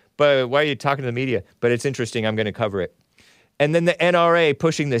him. But why are you talking to the media? But it's interesting. I'm going to cover it. And then the NRA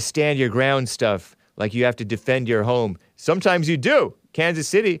pushing the stand your ground stuff, like you have to defend your home. Sometimes you do. Kansas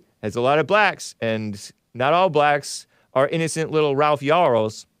City has a lot of blacks, and not all blacks are innocent little Ralph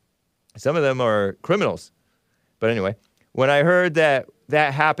Yarls. Some of them are criminals. But anyway, when I heard that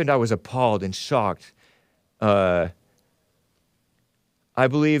happened, I was appalled and shocked. I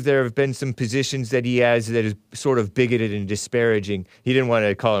believe there have been some positions that he has that is sort of bigoted and disparaging. He didn't want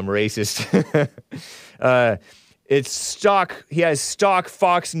to call him racist. It's stock. He has stock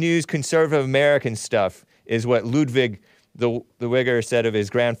Fox News conservative American stuff, is what Ludwig, the Wigger, said of his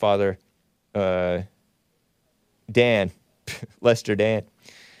grandfather, Dan, Lester Dan.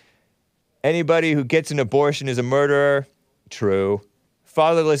 Anybody who gets an abortion is a murderer. True.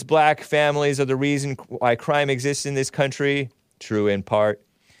 Fatherless black families are the reason why crime exists in this country. True in part.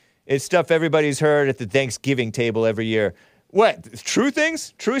 It's stuff everybody's heard at the Thanksgiving table every year. What? True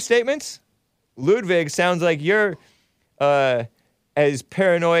things? True statements? Ludwig, sounds like you're as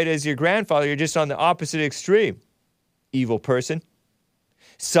paranoid as your grandfather. You're just on the opposite extreme. Evil person.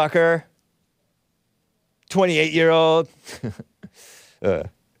 Sucker. 28-year-old. I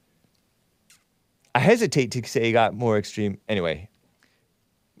hesitate to say he got more extreme. Anyway,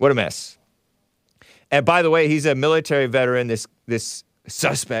 what a mess. And by the way, he's a military veteran, this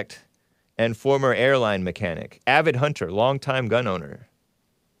suspect, and former airline mechanic. Avid hunter, longtime gun owner.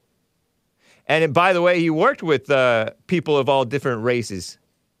 And by the way, he worked with people of all different races,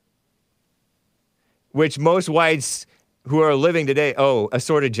 which most whites who are living today,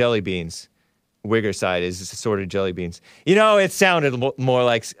 assorted jelly beans. Wigger side is assorted jelly beans. You know, it sounded more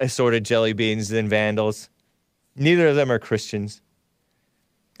like assorted jelly beans than vandals. Neither of them are Christians,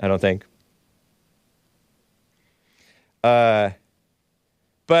 I don't think.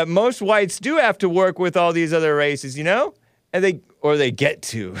 But most whites do have to work with all these other races, you know? And they get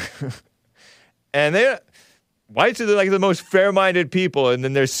to. And whites are like the most fair-minded people, and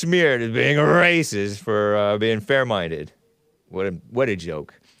then they're smeared as being racist for being fair-minded. What a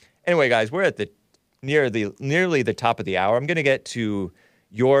joke. Anyway, guys, we're at nearly the top of the hour. I'm going to get to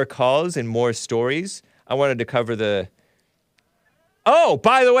your calls and more stories. I wanted to cover Oh,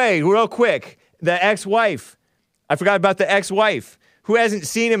 by the way, real quick, the ex-wife. I forgot about the ex-wife who hasn't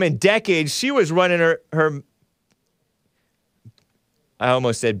seen him in decades. She was running her I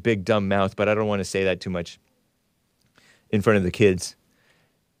almost said big dumb mouth, but I don't want to say that too much in front of the kids.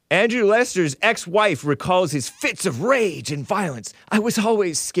 Andrew Lester's ex-wife recalls his fits of rage and violence. I was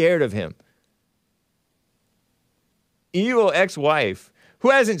always scared of him. Evil ex-wife who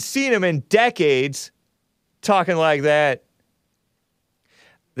hasn't seen him in decades talking like that.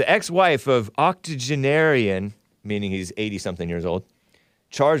 The ex-wife of octogenarian, meaning he's 80-something years old,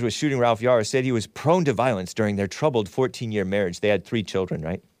 charged with shooting Ralph Yarrow, said he was prone to violence during their troubled 14-year marriage. They had 3 children,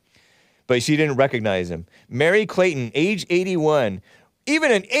 right? But she didn't recognize him. Mary Clayton, age 81.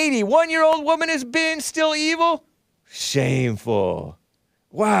 Even an 81-year-old woman is being still evil? Shameful.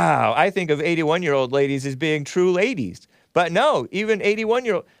 Wow, I think of 81-year-old ladies as being true ladies. But no, even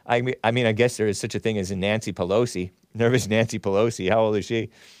 81-year-old... I mean, I guess there is such a thing as a Nancy Pelosi. Nervous Nancy Pelosi, how old is she?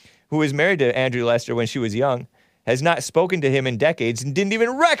 Who was married to Andrew Lester when she was young, has not spoken to him in decades, and didn't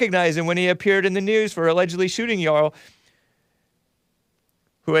even recognize him when he appeared in the news for allegedly shooting Yarrow,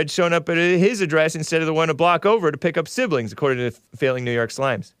 who had shown up at his address instead of the one a block over to pick up siblings, according to failing New York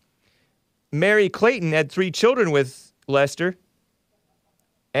Slimes. Mary Clayton had 3 children with Lester.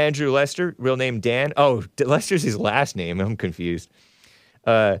 Andrew Lester, real name Dan. Oh, Lester's his last name. I'm confused.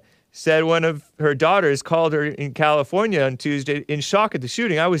 Said one of her daughters called her in California on Tuesday in shock at the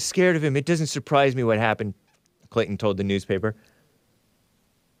shooting. I was scared of him. It doesn't surprise me what happened, Clayton told the newspaper.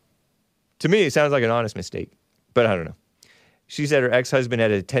 To me, it sounds like an honest mistake, but I don't know. She said her ex-husband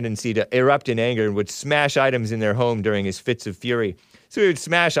had a tendency to erupt in anger and would smash items in their home during his fits of fury. So he would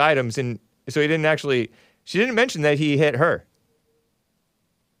smash items, and so she didn't mention that he hit her.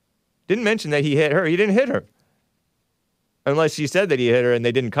 Didn't mention that he hit her. He didn't hit her. Unless she said that he hit her and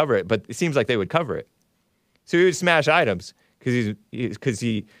they didn't cover it, but it seems like they would cover it. So he would smash items because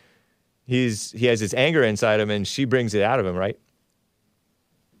he has this anger inside him, and she brings it out of him, right?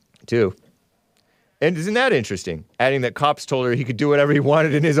 Too. And isn't that interesting? Adding that cops told her he could do whatever he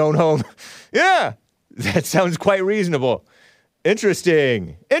wanted in his own home. Yeah, that sounds quite reasonable.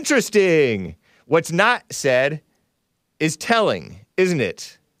 Interesting. What's not said is telling, isn't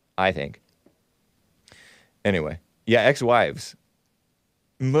it? I think. Anyway, yeah, ex-wives.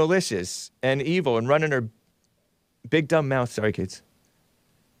 Malicious and evil and running her big dumb mouth. Sorry, kids.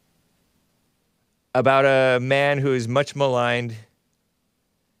 About a man who is much maligned.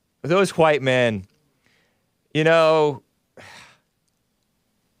 Those white men. You know,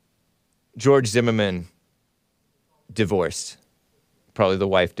 George Zimmerman divorced. Probably the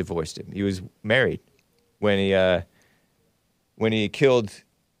wife divorced him. He was married when he killed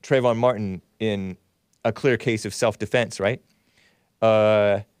Trayvon Martin in a clear case of self-defense, right?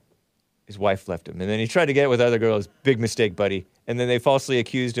 His wife left him. And then he tried to get it with other girls. Big mistake, buddy. And then they falsely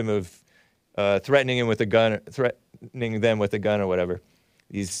accused him of threatening them with a gun or whatever.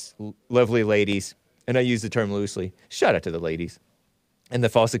 These lovely ladies. And I use the term loosely. Shout out to the ladies. And the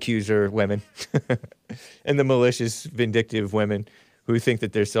false accuser women. And the malicious, vindictive women who think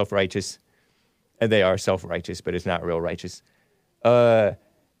that they're self-righteous. And they are self-righteous, but it's not real righteous. And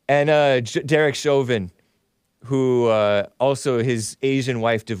Derek Chauvin, who also his Asian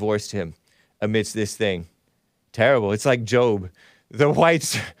wife divorced him amidst this thing. Terrible. It's like Job. The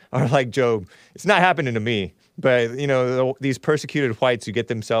whites are like Job. It's not happening to me. But, you know, these persecuted whites who get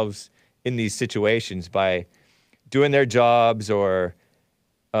themselves in these situations by doing their jobs or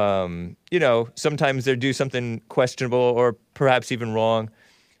sometimes they do something questionable or perhaps even wrong,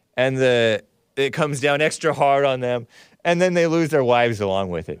 and it comes down extra hard on them, and then they lose their wives along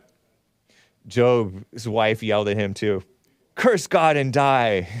with it. Job's wife yelled at him too. Curse God and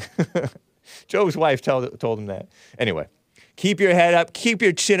die. Job's wife told him that. Anyway, keep your head up. Keep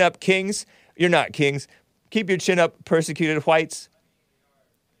your chin up, kings. You're not kings. Keep your chin up, persecuted whites.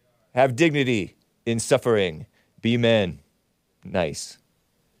 Have dignity in suffering. Be men. Nice.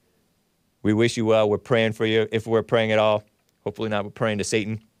 We wish you well. We're praying for you, if we're praying at all. Hopefully not. We're praying to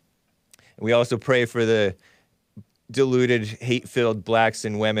Satan. And we also pray for the deluded, hate-filled blacks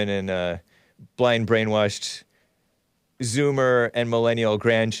and women and blind, brainwashed Zoomer and millennial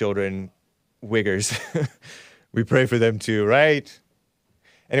grandchildren wiggers. We pray for them too, right?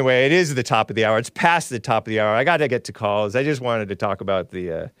 Anyway, it is the top of the hour. It's past the top of the hour. I got to get to calls. I just wanted to talk about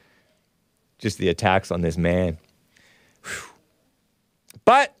the attacks on this man. Whew.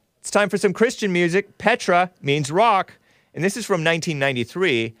 But it's time for some Christian music. Petra means rock, and this is from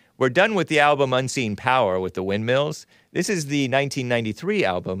 1993. We're done with the album Unseen Power with the Windmills. This is the 1993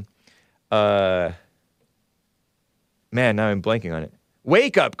 album. Man, now I'm blanking on it.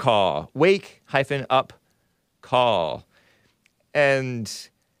 Wake Up Call. Wake-up Call. And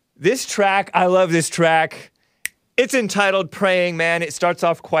this track, I love this track. It's entitled Praying Man. It starts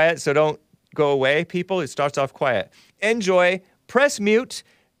off quiet, so don't go away, people. It starts off quiet. Enjoy. Press mute.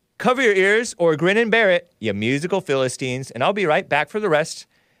 Cover your ears or grin and bear it, you musical Philistines. And I'll be right back for the rest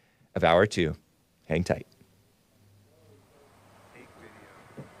of hour 2. Hang tight.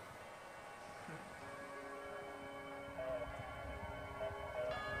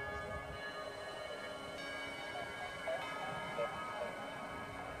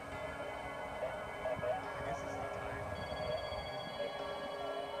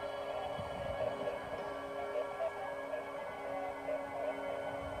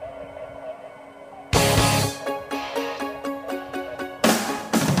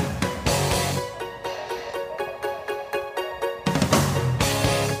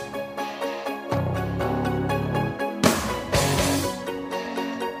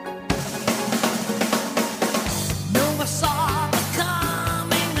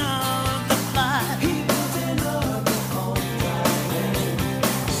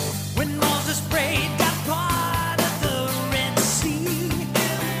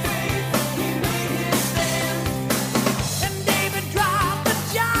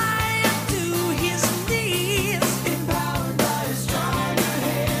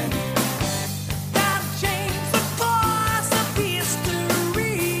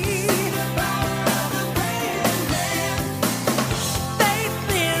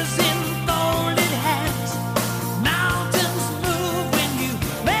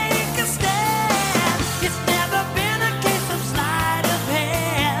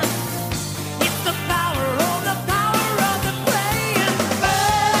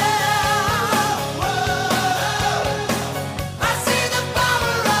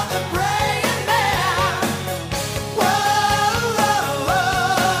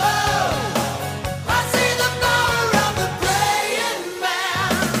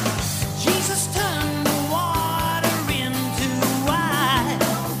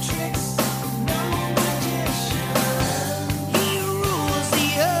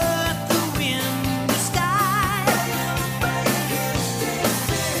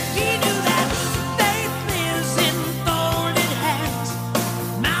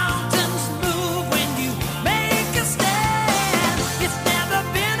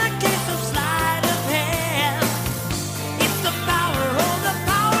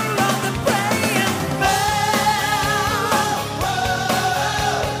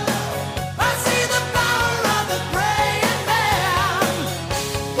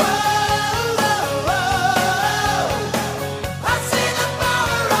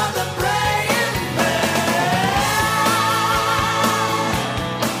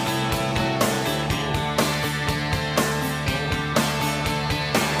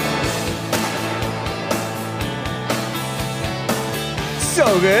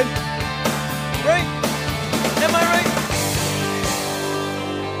 So good. Right? Am I right?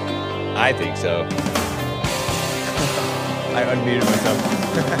 I think so. I unmuted myself.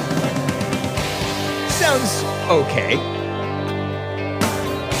 Sounds okay.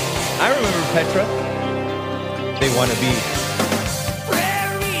 I remember Petra. They want to be.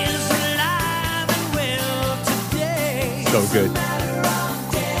 So good.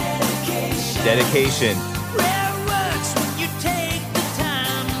 Dedication.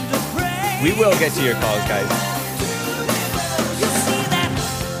 We will get to your calls, guys.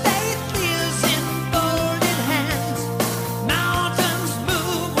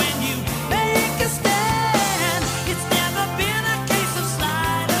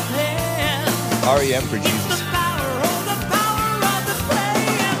 REM for Jesus.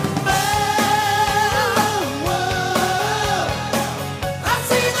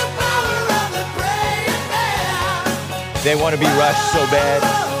 They want to be rushed so bad.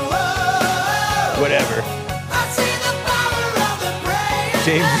 Whatever.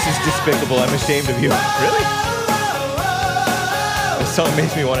 James, this is despicable. I'm ashamed of you. Really? This song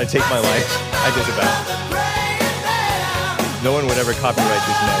makes me want to take my life. I disavow. No one would ever copyright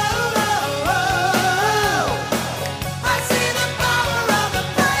this mess.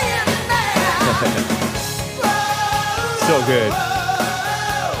 So good.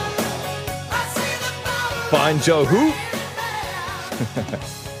 Bon Jo who?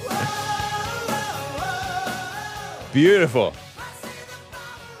 Beautiful.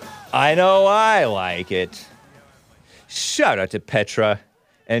 I know I like it. Shout out to Petra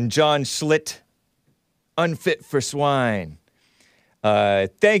and John Schlitt. Unfit for swine.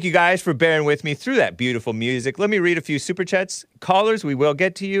 Thank you guys for bearing with me through that beautiful music. Let me read a few super chats. Callers, we will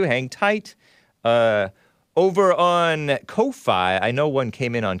get to you. Hang tight. Over on Ko-Fi, I know one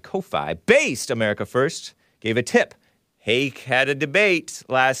came in on Ko-Fi. Based America First gave a tip. Hake had a debate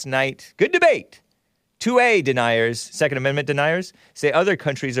last night. Good debate. 2A deniers, Second Amendment deniers, say other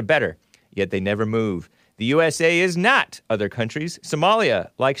countries are better, yet they never move. The USA is not other countries.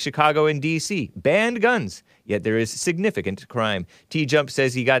 Somalia, like Chicago and D.C., banned guns, yet there is significant crime. T-Jump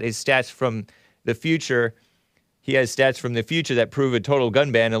says he got his stats from the future. He has stats from the future that prove a total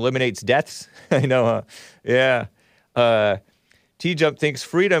gun ban eliminates deaths. I know, huh? Yeah. T-Jump thinks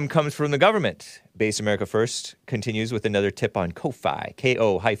freedom comes from the government. Base America First continues with another tip on Ko-Fi,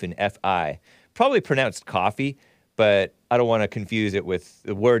 Ko-Fi. Probably pronounced coffee, but I don't want to confuse it with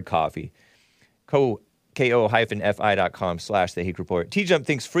the word coffee. Ko-fi.com/The Hake Report. T-Jump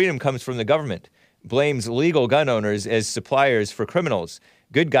thinks freedom comes from the government. Blames legal gun owners as suppliers for criminals.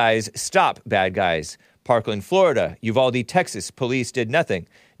 Good guys stop bad guys. Parkland, Florida. Uvalde, Texas. Police did nothing.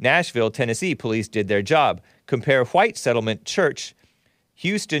 Nashville, Tennessee. Police did their job. Compare White Settlement Church,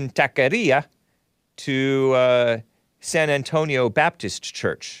 Houston Taqueria, to San Antonio Baptist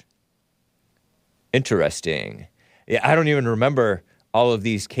Church. Interesting. Yeah, I don't even remember all of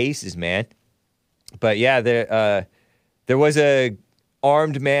these cases, man. But yeah, there was a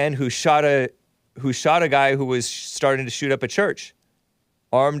armed man who shot a guy who was starting to shoot up a church.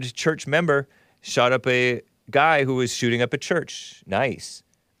 Armed church member shot up a guy who was shooting up a church. Nice.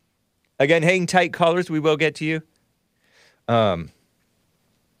 Again, hang tight, callers. We will get to you.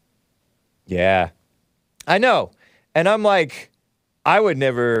 Yeah. I know. And I'm like, I will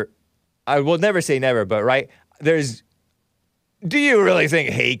never say never, but right? Do you really think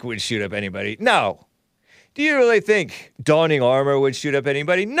Hake would shoot up anybody? No. Do you really think Dawning Armor would shoot up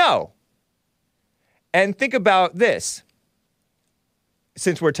anybody? No. And think about this.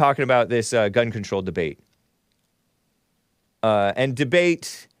 Since we're talking about this gun control debate. And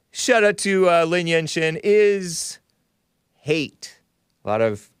debate, shout out to Lin Yenshin, is hate. A lot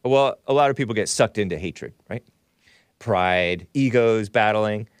of people get sucked into hatred, right? Pride, egos,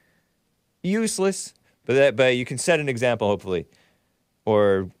 battling. Useless, but you can set an example, hopefully,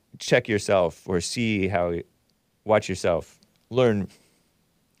 or check yourself, or watch yourself, learn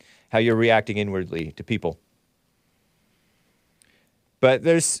how you're reacting inwardly to people. But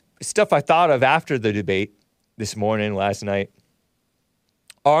there's stuff I thought of after the debate this morning, last night.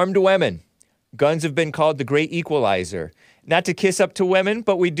 Armed women. Guns have been called the great equalizer. Not to kiss up to women,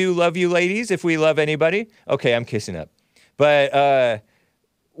 but we do love you ladies if we love anybody. Okay, I'm kissing up. But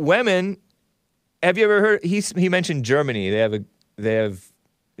women... Have you ever heard? He mentioned Germany. They have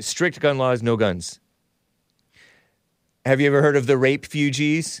strict gun laws, no guns. Have you ever heard of the rape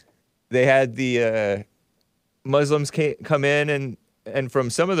refugees? They had the Muslims come in, and from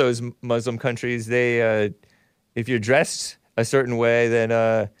some of those Muslim countries, if you're dressed a certain way,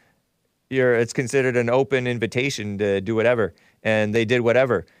 then it's considered an open invitation to do whatever, and they did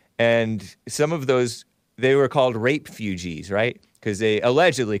whatever. And some of those, they were called rape refugees, right? Because they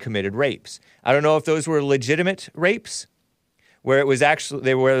allegedly committed rapes. I don't know if those were legitimate rapes, where it was actually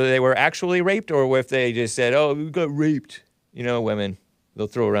they were actually raped, or if they just said, "Oh, we got raped." You know, women, they'll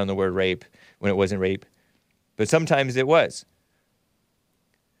throw around the word rape when it wasn't rape, but sometimes it was.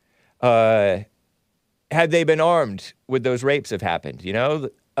 Had they been armed, would those rapes have happened? You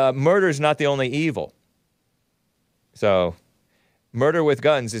know, murder's not the only evil. So, murder with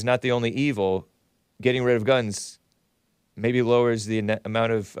guns is not the only evil. Getting rid of guns maybe lowers the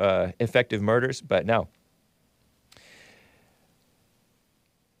amount of effective murders, but no.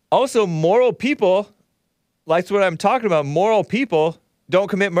 Also, moral people, that's what I'm talking about. Moral people don't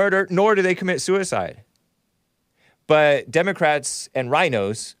commit murder, nor do they commit suicide. But Democrats and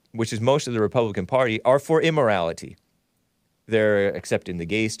rhinos which is most of the Republican Party, are for immorality. They're accepting the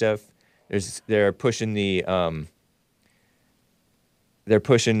gay stuff. They're pushing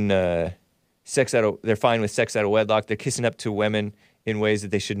sex out of. They're fine with sex out of wedlock. They're kissing up to women in ways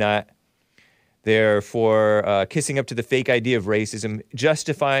that they should not. They're for kissing up to the fake idea of racism,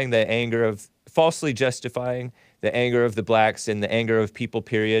 falsely justifying the anger of the blacks and the anger of people,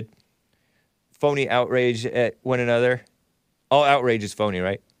 period. Phony outrage at one another. All outrage is phony,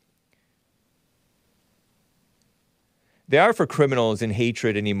 right? They are for criminals and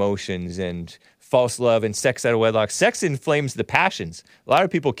hatred and emotions and false love and sex out of wedlock. Sex inflames the passions. A lot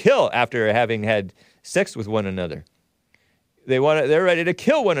of people kill after having had sex with one another. They're ready to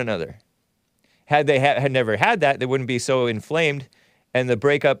kill one another. Had they had never had that, they wouldn't be so inflamed, and the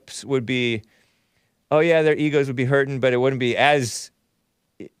breakups would be, oh yeah, their egos would be hurting, but it wouldn't be as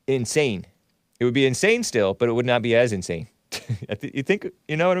insane. It would be insane still, but it would not be as insane. You think,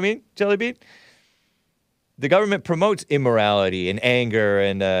 you know what I mean, Jelly Bean? The government promotes immorality and anger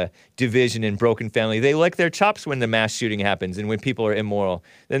and division and broken family. They lick their chops when the mass shooting happens and when people are immoral.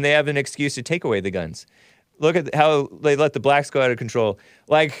 Then they have an excuse to take away the guns. Look at how they let the blacks go out of control.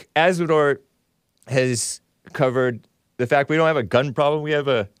 Like, Asmodor has covered the fact we don't have a gun problem, we have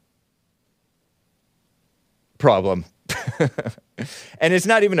a problem. And it's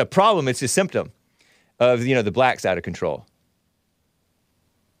not even a problem, it's a symptom of, the blacks out of control.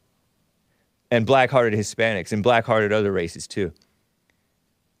 And black-hearted Hispanics and black-hearted other races too.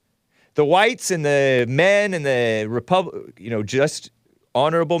 The whites and the men and the just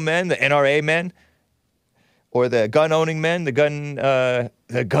honorable men, the NRA men, or the gun-owning men, the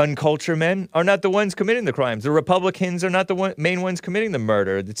gun culture men, are not the ones committing the crimes. The Republicans are not the main ones committing the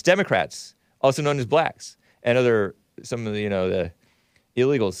murder. It's Democrats, also known as blacks, and some of the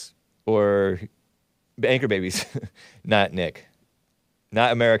illegals or anchor babies. Not Nick.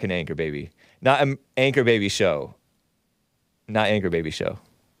 Not American Anchor Baby. Not Anchor Baby Show. Not Anchor Baby Show.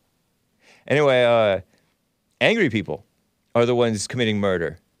 Anyway, angry people are the ones committing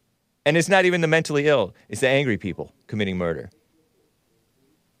murder. And it's not even the mentally ill. It's the angry people committing murder.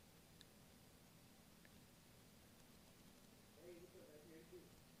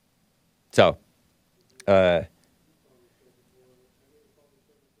 So,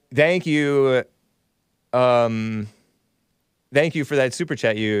 thank you. Thank you for that super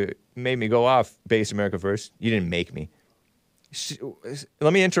chat. You made me go off Base America First. You didn't make me.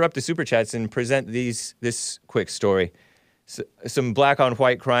 Let me interrupt the super chats and present this quick story. Some black on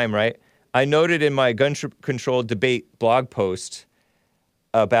white crime, right? I noted in my gun control debate blog post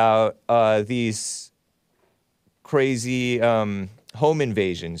about these crazy home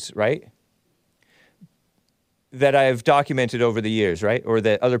invasions, right? That I've documented over the years, right? Or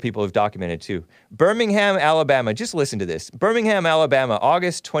that other people have documented too. Birmingham, Alabama. Just listen to this. Birmingham, Alabama,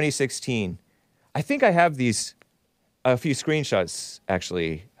 August 2016. I think I have a few screenshots,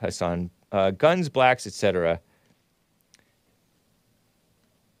 actually, Hassan. Guns, blacks, etc.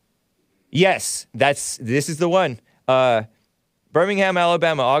 Yes, this is the one. Birmingham,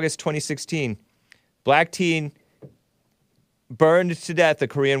 Alabama, August 2016. Black teen burned to death, a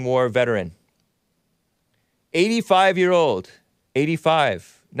Korean War veteran. 85-year-old.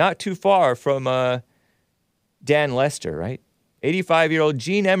 85. Not too far from Dan Lester, right? 85-year-old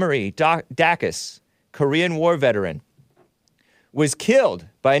Jean Emery Dacus, Korean War veteran, was killed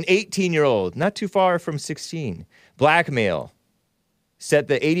by an 18-year-old, not too far from 16. Blackmail. Set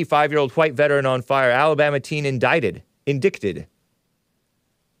the 85-year-old white veteran on fire. Alabama teen indicted. Indicted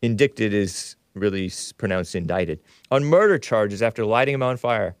is really pronounced indicted. On murder charges after lighting him on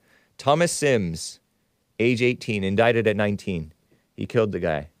fire. Thomas Sims, age 18, indicted at 19. He killed the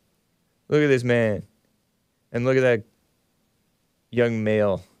guy. Look at this man. And look at that young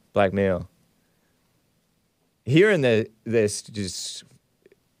male, black male. Hearing this just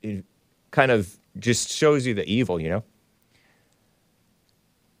it kind of just shows you the evil, you know?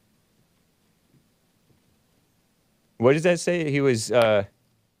 What does that say? He was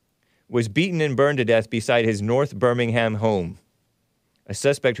beaten and burned to death beside his North Birmingham home. A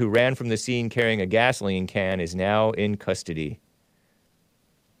suspect who ran from the scene carrying a gasoline can is now in custody.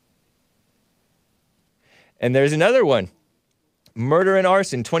 And there's another one. Murder and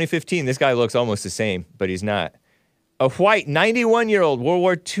arson, 2015. This guy looks almost the same, but he's not. A white 91-year-old World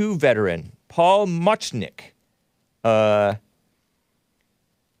War II veteran, Paul Muchnick,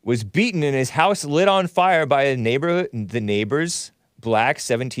 was beaten and his house lit on fire by the neighbor's black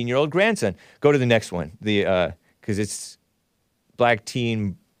 17-year-old grandson. Go to the next one, because it's black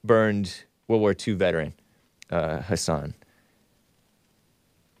teen burned World War II veteran, Hassan.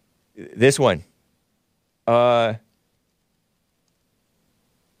 This one.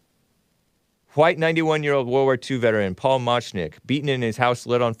 White 91-year-old World War II veteran Paul Mochnick, beaten in his house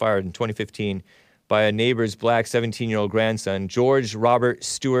lit on fire in 2015 by a neighbor's black 17-year-old grandson, George Robert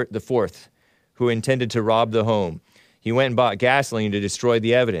Stewart IV, who intended to rob the home. He went and bought gasoline to destroy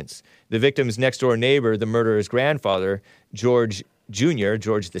the evidence. The victim's next-door neighbor, the murderer's grandfather, George Jr.,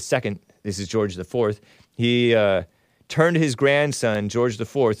 George II, this is George IV, he turned his grandson, George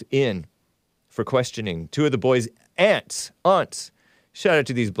IV, in for questioning. Two of the boys' aunts, shout out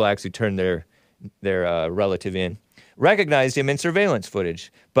to these blacks who turned their relative in, recognized him in surveillance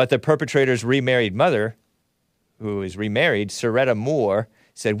footage. But the perpetrator's remarried mother, who is remarried, Soretta Moore,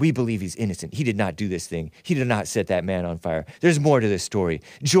 said, "We believe he's innocent. He did not do this thing. He did not set that man on fire. There's more to this story.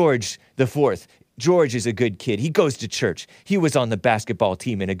 George IV, George is a good kid. He goes to church. He was on the basketball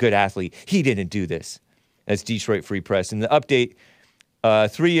team and a good athlete. He didn't do this." That's Detroit Free Press. And the update,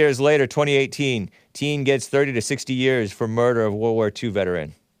 3 years later, 2018, teen gets 30 to 60 years for murder of World War II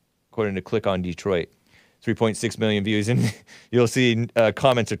veteran, according to Click on Detroit. 3.6 million views. And you'll see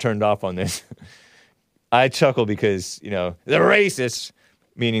comments are turned off on this. I chuckle because, the racists,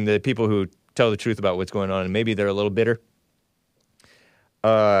 meaning the people who tell the truth about what's going on, and maybe they're a little bitter,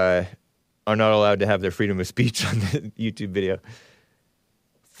 are not allowed to have their freedom of speech on the YouTube video.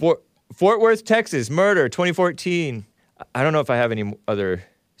 Fort Worth, Texas, murder, 2014. I don't know if I have any other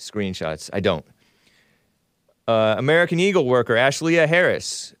screenshots. I don't. American Eagle worker, Ashlea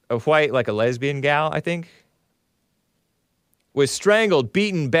Harris, a white, like a lesbian gal, I think, was strangled,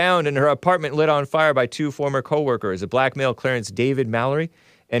 beaten, bound, and her apartment lit on fire by two former co-workers, a black male, Clarence David Mallory,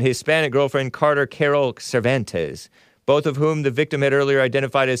 and Hispanic girlfriend, Carter Carol Cervantes, both of whom the victim had earlier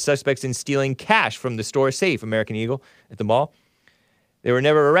identified as suspects in stealing cash from the store safe, American Eagle, at the mall. They were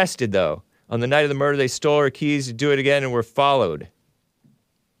never arrested, though. On the night of the murder, they stole her keys to do it again and were followed.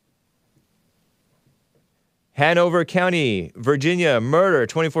 Hanover County, Virginia, murder,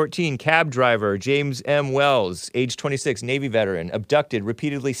 2014, cab driver James M. Wells, age 26, Navy veteran, abducted,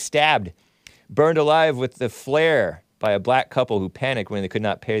 repeatedly stabbed, burned alive with the flare by a black couple who panicked when they could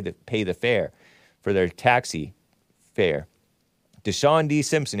not pay the fare for their taxi fare. Deshaun D.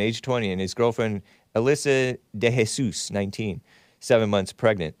 Simpson, age 20, and his girlfriend Alyssa De Jesus, 19, 7 months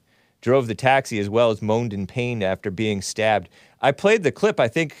pregnant, drove the taxi as well as moaned in pain after being stabbed. I played the clip. I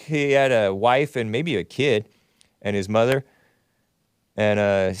think he had a wife and maybe a kid and his mother.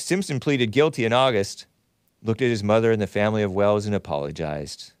 And Simpson pleaded guilty in August, looked at his mother and the family of Wells and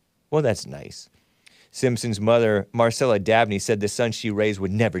apologized. Well, that's nice. Simpson's mother, Marcella Dabney, said the son she raised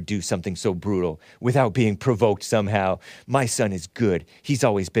would never do something so brutal without being provoked somehow. "My son is good. He's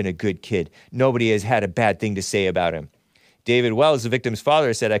always been a good kid. Nobody has had a bad thing to say about him." David Wells, the victim's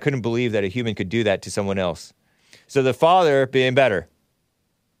father, said, "I couldn't believe that a human could do that to someone else." So the father being better.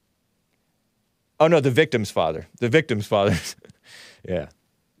 Oh, no, the victim's father. The victim's father. Yeah.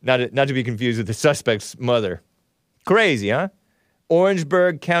 Not to be confused with the suspect's mother. Crazy, huh?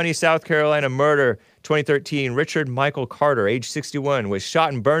 Orangeburg County, South Carolina, murder, 2013. Richard Michael Carter, age 61, was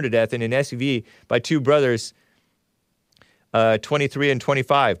shot and burned to death in an SUV by two brothers, 23 and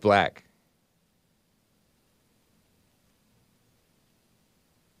 25, black.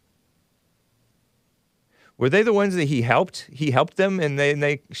 Were they the ones that he helped? He helped them and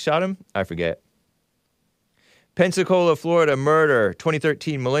they shot him? I forget. Pensacola, Florida, murder,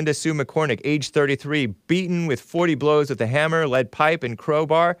 2013. Melinda Sue McCormick, age 33, beaten with 40 blows with a hammer, lead pipe, and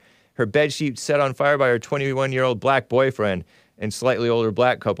crowbar. Her bedsheet set on fire by her 21-year-old black boyfriend and slightly older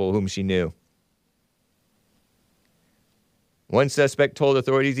black couple whom she knew. One suspect told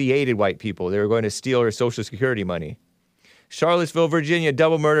authorities he hated white people. They were going to steal her Social Security money. Charlottesville, Virginia,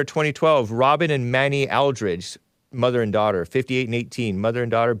 double murder, 2012. Robin and Manny Aldridge, mother and daughter, 58 and 18. Mother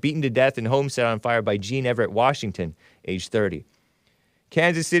and daughter beaten to death and home set on fire by Gene Everett Washington, age 30.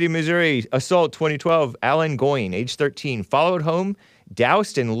 Kansas City, Missouri, assault, 2012. Alan Goyne, age 13, followed home,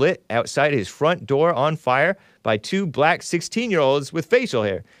 doused and lit outside his front door on fire by two black 16-year-olds with facial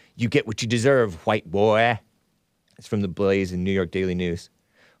hair. "You get what you deserve, white boy." It's from the Blaze and New York Daily News.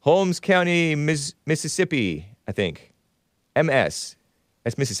 Holmes County, Mississippi, I think. MS.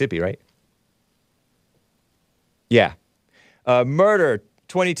 That's Mississippi, right? Yeah. Murder,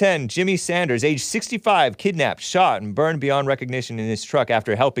 2010. Jimmy Sanders, age 65, kidnapped, shot, and burned beyond recognition in his truck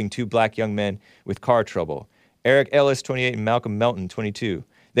after helping two black young men with car trouble. Eric Ellis, 28, and Malcolm Melton, 22.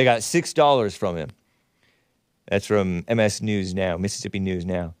 They got $6 from him. That's from MS News Now, Mississippi News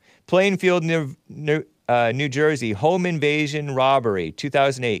Now. Plainfield, New Jersey, home invasion robbery,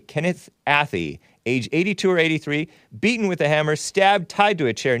 2008. Kenneth Athey, age 82 or 83, beaten with a hammer, stabbed, tied to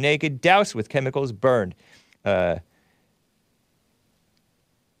a chair naked, doused with chemicals, burned by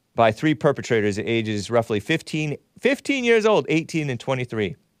three perpetrators at ages roughly 15 years old, 18 and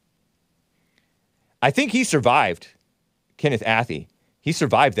 23. I think he survived. Kenneth Athey. He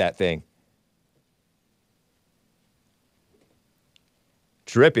survived that thing.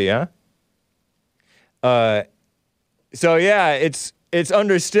 Trippy, huh? So yeah, it's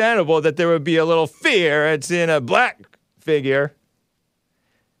understandable that there would be a little fear. It's in a black figure.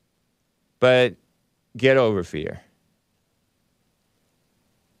 But get over fear.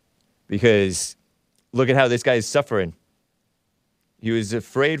 Because look at how this guy is suffering. He was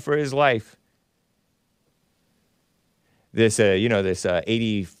afraid for his life. This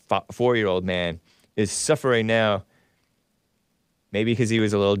 84-year-old man is suffering now. Maybe because he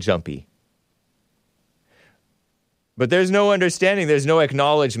was a little jumpy. But there's no understanding, there's no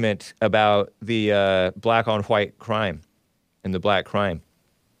acknowledgement about the black on white crime and the black crime.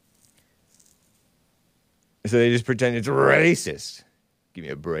 So they just pretend it's racist. Give me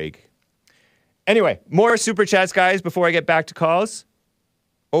a break. Anyway, more super chats, guys, before I get back to calls.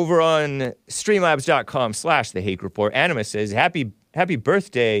 Over on streamlabs.com/The Hake Report, Animus says, happy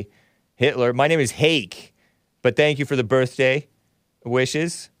birthday, Hitler. My name is Hake, but thank you for the birthday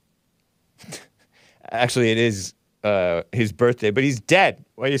wishes. Actually, it is his birthday, but he's dead.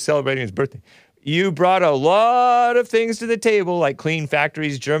 Why are you celebrating his birthday? You brought a lot of things to the table, like clean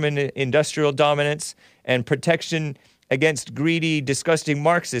factories, German industrial dominance, and protection against greedy, disgusting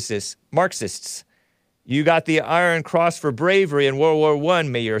Marxists. You got the Iron Cross for bravery in World War I.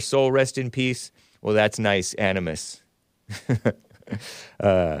 May your soul rest in peace. Well, that's nice, Animus.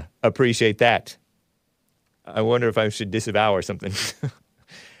 Appreciate that. I wonder if I should disavow or something.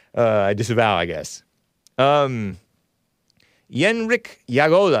 I disavow, I guess. Yenrik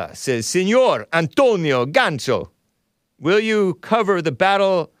Yagoda says, Senor Antonio Gancho, will you cover the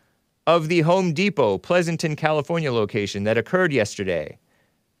Battle of the Home Depot, Pleasanton, California location that occurred yesterday?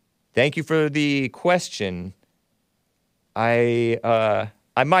 Thank you for the question. I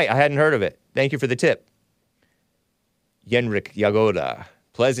might. I hadn't heard of it. Thank you for the tip. Yenrik Yagoda,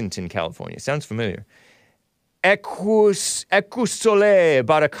 Pleasanton, California. Sounds familiar. Ekusole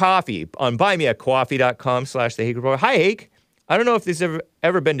bought a coffee on buymeacoffee.com/The Hake Report. Hi, Hake. I don't know if this has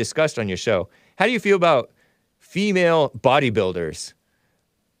ever been discussed on your show. How do you feel about female bodybuilders?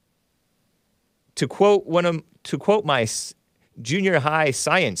 To quote my junior high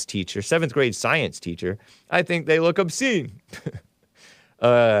science teacher, 7th grade science teacher, I think they look obscene.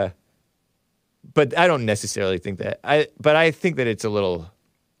 But I don't necessarily think that. But I think that it's a little,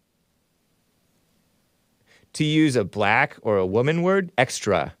 to use a black or a woman word,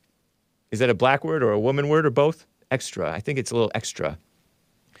 extra. Is that a black word or a woman word or both? Extra. I think it's a little extra.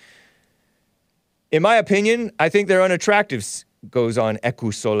 In my opinion, I think they're unattractive, goes on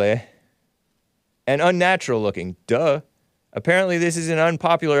Ekusole, and unnatural looking. Duh. Apparently, this is an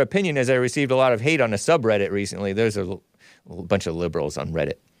unpopular opinion, as I received a lot of hate on a subreddit recently. There's a bunch of liberals on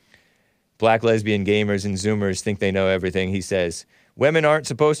Reddit. Black lesbian gamers and Zoomers think they know everything, he says. Women aren't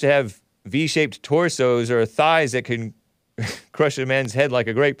supposed to have V-shaped torsos or thighs that can crush a man's head like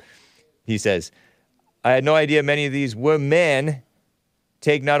a grape, he says. I had no idea many of these women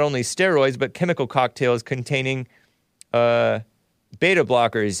take not only steroids, but chemical cocktails containing beta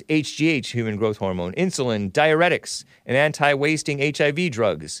blockers, HGH, human growth hormone, insulin, diuretics, and anti-wasting HIV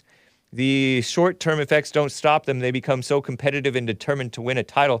drugs. The short-term effects don't stop them. They become so competitive and determined to win a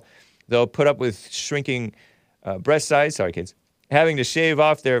title, they'll put up with shrinking breast size, sorry kids, having to shave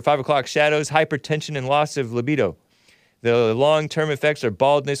off their 5 o'clock shadows, hypertension, and loss of libido. The long-term effects are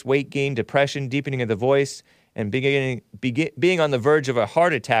baldness, weight gain, depression, deepening of the voice, and being on the verge of a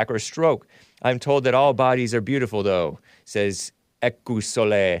heart attack or stroke. I'm told that all bodies are beautiful, though, says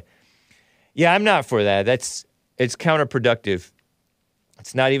Ekusole. Yeah, I'm not for that. It's counterproductive.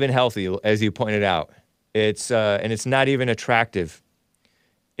 It's not even healthy, as you pointed out. And it's not even attractive.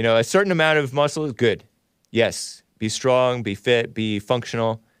 You know, a certain amount of muscle is good. Yes, be strong, be fit, be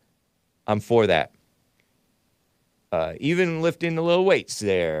functional. I'm for that. Even lifting the little weights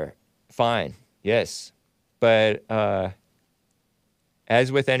there, fine, yes. But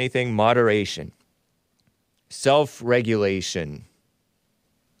as with anything, moderation, self-regulation,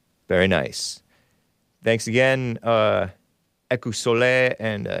 very nice. Thanks again, Ekusole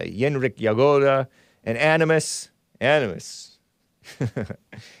and Yenrik Yagoda and Animus. And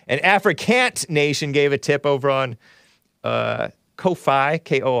Africant Nation gave a tip over on Ko-Fi,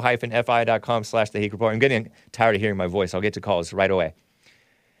 ko-fi.com/The Hake Report. I'm getting tired of hearing my voice. I'll get to calls right away.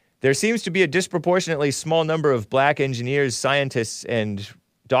 There seems to be a disproportionately small number of black engineers, scientists, and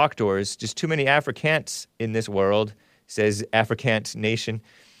doctors. Just too many Africants in this world, says Africant Nation.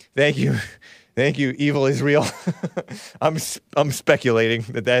 Thank you. Thank you. Evil is real. I'm speculating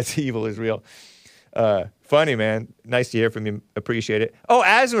that evil is real. Funny, man. Nice to hear from you. Appreciate it. Oh,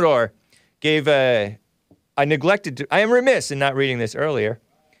 Asmodor I am remiss in not reading this earlier.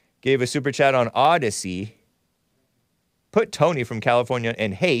 Gave a super chat on Odyssey. Put Tony from California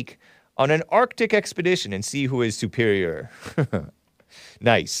and Hake on an Arctic expedition and see who is superior.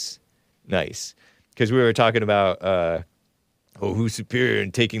 Nice. Because we were talking about, who's superior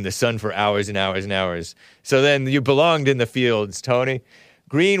and taking the sun for hours and hours and hours. So then you belonged in the fields, Tony.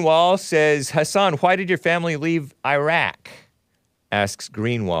 Greenwall says, Hassan, why did your family leave Iraq? Asks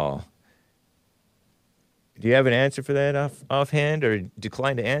Greenwall. Do you have an answer for that offhand or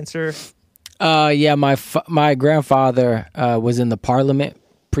decline to answer? Yeah, my grandfather was in the parliament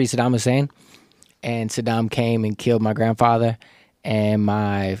pre-Saddam Hussein, and Saddam came and killed my grandfather, and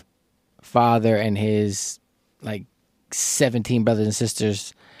my father and his 17 brothers and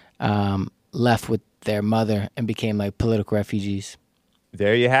sisters left with their mother and became political refugees.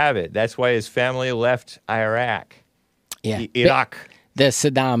 There you have it. That's why his family left Iraq. Yeah, Iraq. The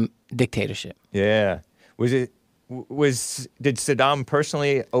Saddam dictatorship. Yeah. Did Saddam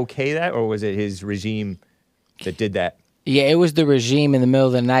personally okay that, or was it his regime that did that? Yeah, it was the regime in the middle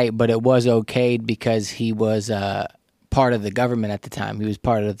of the night, but it was okayed because he was part of the government at the time. He was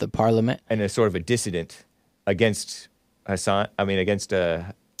part of the parliament. And a sort of a dissident against Saddam.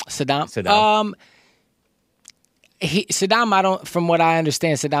 Saddam, from what I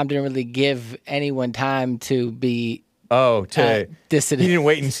understand, Saddam didn't really give anyone time to be dissident. He didn't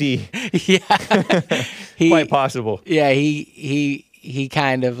wait and see. Yeah. Quite possible. Yeah, he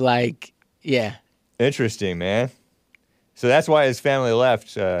kind of Interesting, man. So that's why his family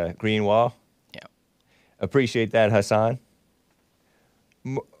left Greenwall. Yeah. Appreciate that, Hassan.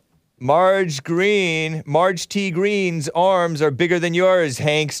 Marge T. Green's arms are bigger than yours,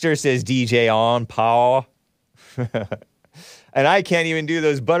 Hankster, says DJ on Paul. And I can't even do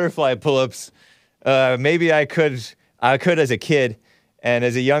those butterfly pull-ups. Maybe I could as a kid, and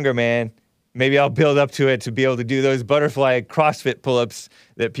as a younger man, maybe I'll build up to it to be able to do those butterfly CrossFit pull-ups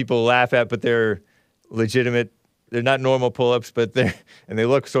that people laugh at, but they're legitimate. They're not normal pull-ups, but they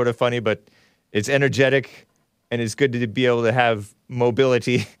look sort of funny, but it's energetic, and it's good to be able to have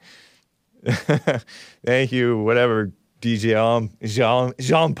mobility. Thank you, whatever, DJ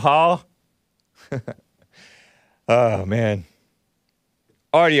Jean-Paul. Oh, man.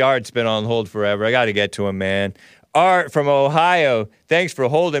 Art's been on hold forever. I got to get to him, man. Art from Ohio. Thanks for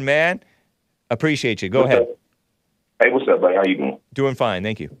holding, man. Appreciate you. Go ahead. Hey, what's up, buddy? How you doing? Doing fine.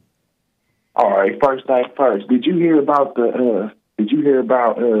 Thank you. All right. First thing first. Did you hear about dang,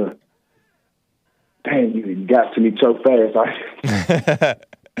 you got to me so fast.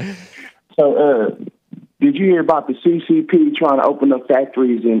 So, did you hear about the CCP trying to open up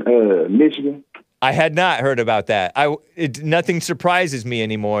factories in Michigan? I had not heard about that. Nothing surprises me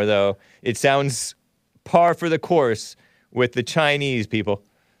anymore, though. It sounds par for the course with the Chinese people.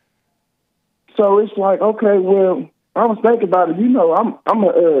 So it's okay, well, I was thinking about it.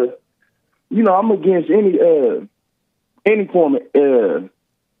 I'm against any form of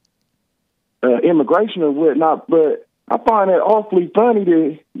immigration or whatnot, but I find it awfully funny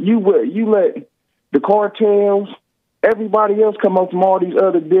that you let the cartels, everybody else come up from all these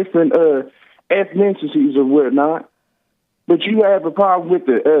other different ethnicities or whatnot, but you have a problem with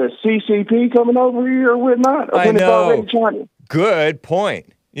the CCP coming over here or whatnot? I know. Good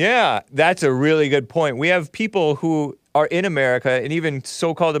point. Yeah, that's a really good point. We have people who are in America and even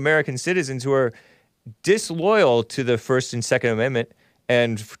so-called American citizens who are disloyal to the First and Second Amendment,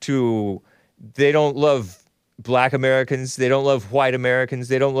 and they don't love Black Americans, they don't love white Americans,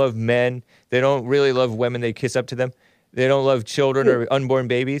 they don't love men, they don't really love women, they kiss up to them, they don't love children or unborn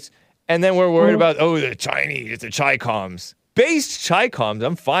babies. And then we're worried about, the Chinese, the Chi-Coms. Based Chi-Coms,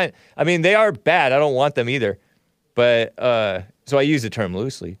 I'm fine. I mean, they are bad. I don't want them either. But, so I use the term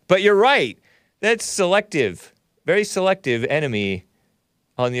loosely. But you're right. That's selective. Very selective enemy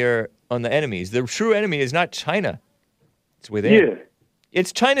on the enemies. The true enemy is not China. It's within. Yeah.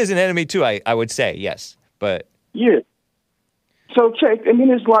 China's an enemy too, I would say, yes. But. Yeah. So check, and then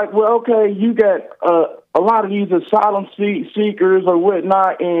it's okay, you got a lot of these asylum seekers or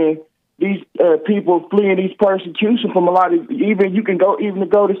whatnot, and these people fleeing these persecution from a lot of, even you can go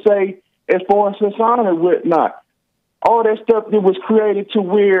to say as far as Hassan or whatnot. All that stuff that was created to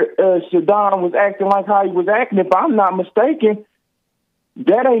where Saddam was acting like how he was acting, if I'm not mistaken,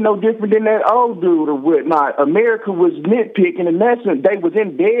 that ain't no different than that old dude or whatnot. America was nitpicking, and they was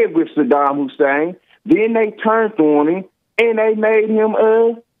in bed with Saddam Hussein. Then they turned on him, and they made him,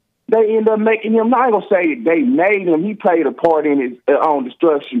 they ended up making him, I ain't gonna say they made him, he played a part in his own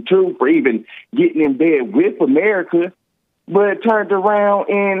destruction too, for even getting in bed with America, but it turned around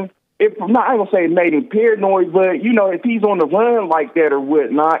and I ain't gonna say it made him paranoid, but you know, if he's on the run like that or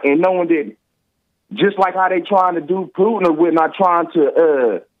whatnot, and knowing that, just like how they trying to do Putin or whatnot, trying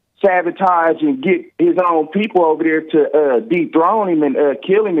to sabotage and get his own people over there to dethrone him and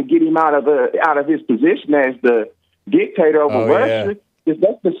kill him and get him out of his position as the dictator over Russia. Yeah.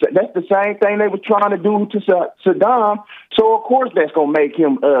 That's the same thing they were trying to do to Saddam. So of course that's gonna make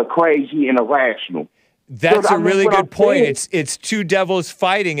him crazy and irrational. That's a really good point. It's two devils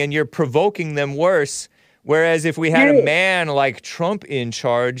fighting, and you're provoking them worse. Whereas if we had a man like Trump in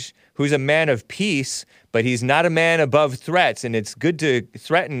charge, who's a man of peace, but he's not a man above threats, and it's good to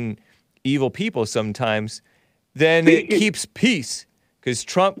threaten evil people sometimes, then it keeps peace. Because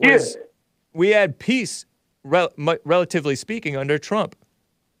Trump was, we had peace, relatively speaking, under Trump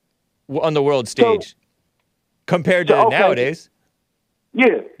on the world stage compared to nowadays.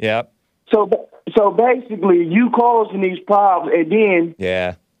 Yeah. Yeah. So basically, you causing these problems, and then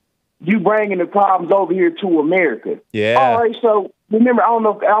you bringing the problems over here to America. Yeah. All right. So remember,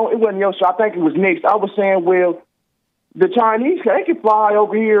 it wasn't your show. I think it was Nick's. I was saying, well, the Chinese, they can fly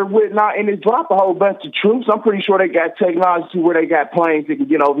over here whatnot and just drop a whole bunch of troops. I'm pretty sure they got technology where they got planes that can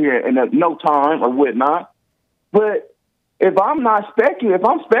get over here in no time or whatnot. But if I'm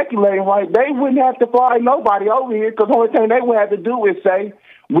speculating, right, they wouldn't have to fly nobody over here, because the only thing they would have to do is say,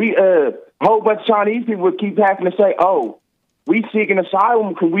 a whole bunch of Chinese people would keep having to say, oh, we seeking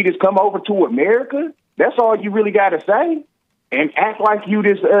asylum, can we just come over to America? That's all you really got to say. And act like you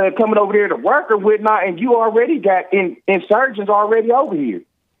just coming over there to work or whatnot, and you already got insurgents already over here.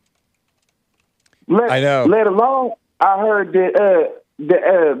 I know. Let alone, I heard that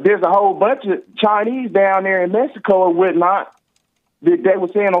there's a whole bunch of Chinese down there in Mexico or whatnot that they were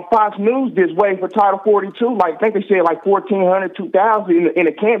saying on Fox News this way for Title 42. Like, I think they said like 1,400, 2,000 in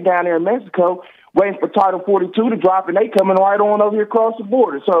a camp down there in Mexico waiting for Title 42 to drop, and they coming right on over here across the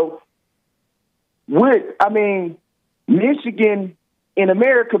border. So, Michigan in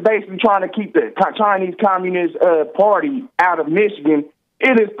America basically trying to keep the Chinese Communist Party out of Michigan.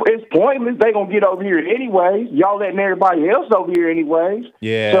 It's pointless. They gonna get over here anyways. Y'all letting everybody else over here anyways.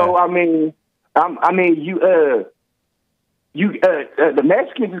 Yeah. So the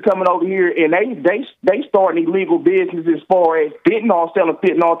Mexicans is coming over here, and they starting illegal business as far as selling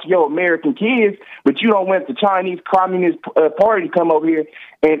fentanyl to your American kids, but you don't want the Chinese Communist Party to come over here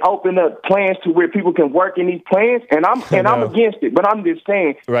and open up plants to where people can work in these plants. And I'm against it, but I'm just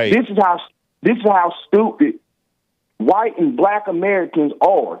saying, this is how stupid white and black Americans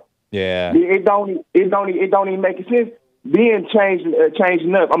are. Yeah. It don't even make sense. Then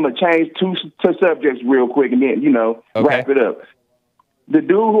changing up, I'm gonna change two subjects real quick, and then wrap it up. The dude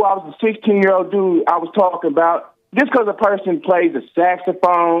who I was, the 16-year-old dude I was talking about, just because a person plays a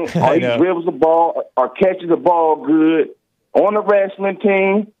saxophone or he dribbles a ball or catches a ball good on a wrestling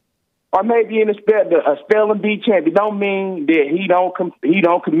team, or maybe in a spelling bee champion, don't mean that he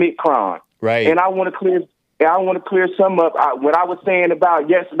don't commit crime. Right. And I want to clear some up. What I was saying about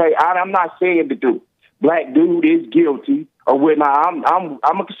yesterday, I'm not saying the dude. Black dude is guilty or whatnot. I'm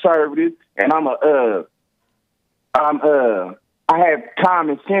a conservative, and I have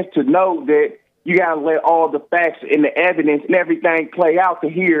common sense to know that you gotta let all the facts and the evidence and everything play out to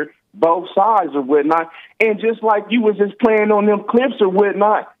hear both sides or whatnot. And just like you was just playing on them clips or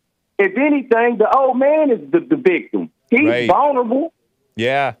whatnot, if anything, the old man is the victim. He's vulnerable.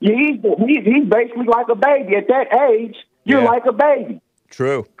 Yeah. He's basically like a baby. At that age, you're like a baby.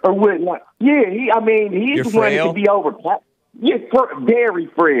 True. Or whatnot. Yeah, he's the one that can be overpowered. Yeah, very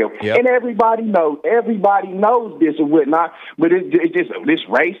frail. Yep. And everybody knows this or whatnot, but it's just this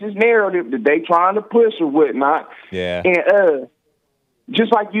racist narrative that they trying to push or whatnot. Yeah. And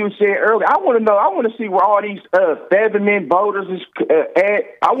just like you said earlier, I want to see where all these feathermen voters is at.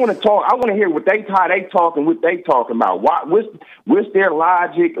 I want to hear how they talking, what they talking about. What's their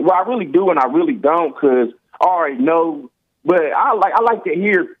logic? Well, I really do and I really don't, because I already know. But I like to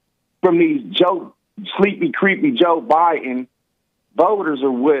hear from these sleepy, creepy Joe Biden voters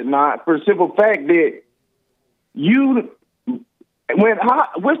or whatnot, for the simple fact that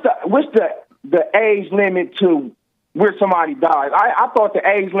what's the age limit to where somebody dies? I thought the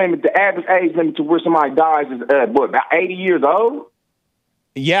average age limit to where somebody dies is about 80 years old.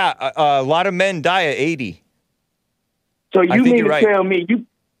 Yeah, a lot of men die at 80. So you mean to tell me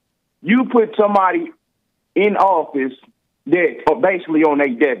you put somebody in office that are basically on their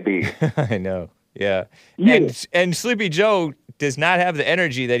deathbed? I know. Yeah. Yeah. And Sleepy Joe does not have the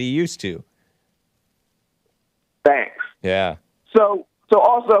energy that he used to. Thanks. Yeah. So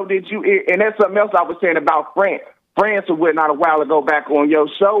also, and that's something else I was saying about France or whatnot a while ago back on your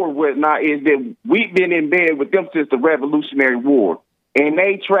show or whatnot, is that we've been in bed with them since the Revolutionary War. and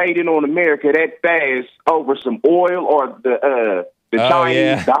they traded on America that fast over some oil or the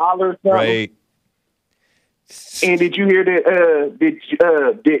Chinese dollar. Right. And did you hear that? Did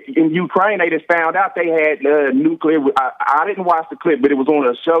in Ukraine they just found out they had nuclear? I didn't watch the clip, but it was on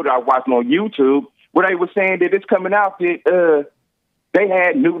a show that I watched on YouTube where they were saying that it's coming out that they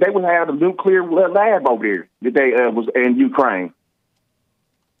would have a nuclear lab over there that they was in Ukraine.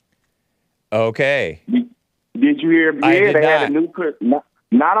 Okay. Did you hear? I did they not. had a nuclear.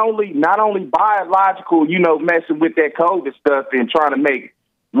 Not only biological, messing with that COVID stuff and trying to make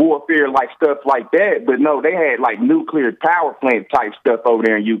warfare like stuff like that, but no, they had like nuclear power plant type stuff over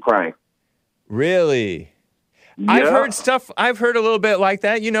there in Ukraine. Really? Yeah. I've heard a little bit like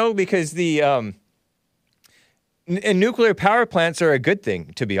that, because the and nuclear power plants are a good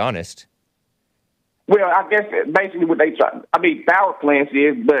thing, to be honest. Well, I guess basically what they try. I mean, power plants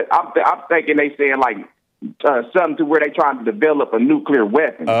is, but I'm thinking they saying like something to where they trying to develop a nuclear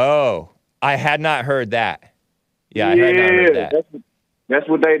weapon. Oh, I had not heard that. Yeah, I had not heard that. That's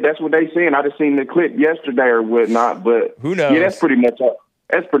what they saying. I just seen the clip yesterday or whatnot, but who knows? Yeah, that's pretty much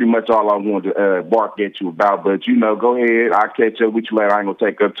all I wanted to bark at you about. But go ahead. I'll catch up with you later. I ain't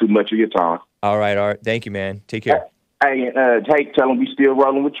gonna take up too much of your time. All right, Art. Thank you, man. Take care. Hey, tell them we still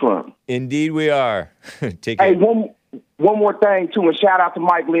rolling with Trump. Indeed, we are. Take care. Hey, one more thing too, and shout out to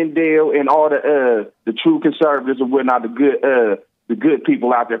Mike Lindell and all the true conservatives and whatnot, the good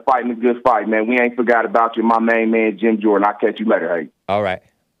people out there fighting the good fight, man. We ain't forgot about you, my main man, Jim Jordan. I'll catch you later, hey. All right.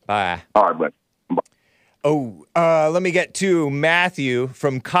 Bye. All right, buddy. Bye. Oh, let me get to Matthew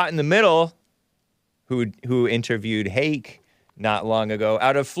from Caught in the Middle, who interviewed Hake not long ago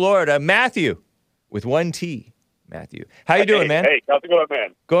out of Florida. Matthew, with one T. Matthew. How you doing, man? Hey, how's it going,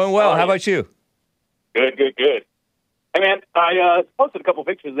 man? Going well. How about you? Good. Hey, man, I posted a couple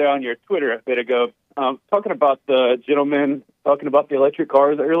pictures there on your Twitter a bit ago, talking about the gentleman talking about the electric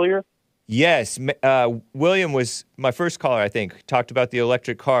cars earlier. Yes. William was my first caller, I think, talked about the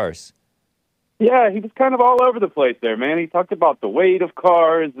electric cars. Yeah, he was kind of all over the place there, man. He talked about the weight of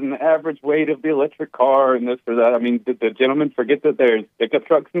cars and the average weight of the electric car and this or that. I mean, did the gentleman forget that there's pickup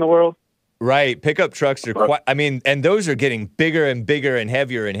trucks in the world? Right. Pickup trucks are quite, and those are getting bigger and bigger and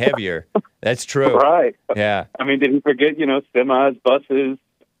heavier and heavier. That's true. Right. Yeah. I mean, did he forget, semis, buses,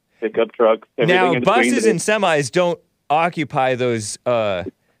 pickup trucks, everything now, in buses between? and semis don't occupy those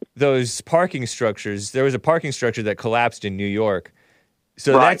parking structures. There was a parking structure that collapsed in New York.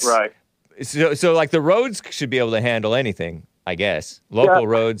 So right. So like the roads should be able to handle anything, I guess. Local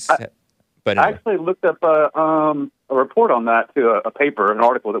roads. But anyway. I actually looked up a report on that to a paper, an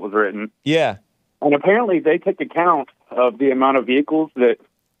article that was written. Yeah. And apparently they take account of the amount of vehicles that,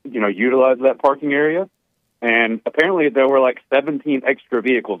 utilize that parking area. And apparently there were like 17 extra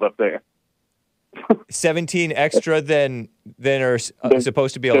vehicles up there. 17 extra than are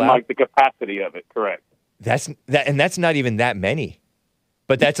supposed to be allowed? Like the capacity of it, correct. That's not even that many.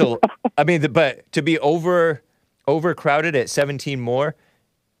 But that's but to be overcrowded at 17 more,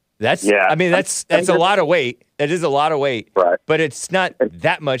 that's a lot of weight. That is a lot of weight. Right. But it's not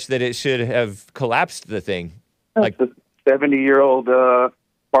that much that it should have collapsed the thing. Like the 70-year-old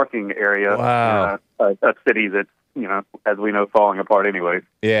parking area. Wow. A city that's, as we know, falling apart anyway.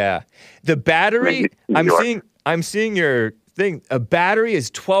 Yeah. The battery, I'm seeing your thing. A battery is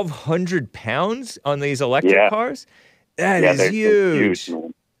 1,200 pounds on these electric cars? That is huge.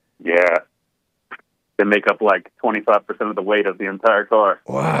 Man. Yeah. They make up like 25% of the weight of the entire car.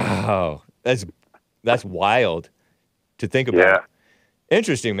 Wow. That's wild to think about. Yeah.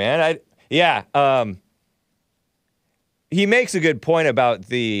 Interesting, man. He makes a good point about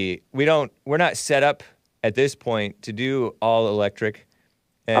we're not set up at this point to do all electric.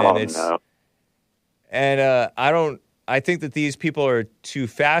 And I think that these people are too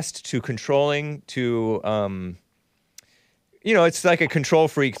fast, too controlling, too it's like a control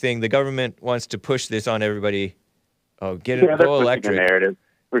freak thing. The government wants to push this on everybody. Oh, go electric. The narrative,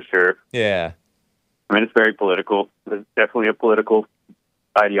 for sure. Yeah. I mean, it's very political. There's definitely a political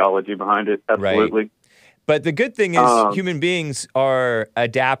ideology behind it. Absolutely. Right. But the good thing is human beings are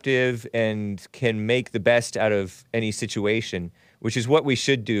adaptive and can make the best out of any situation, which is what we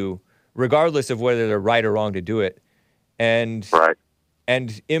should do, regardless of whether they're right or wrong to do it, and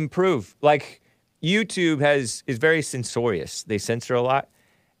improve. Like YouTube is very censorious. They censor a lot,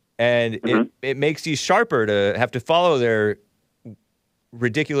 and it makes you sharper to have to follow their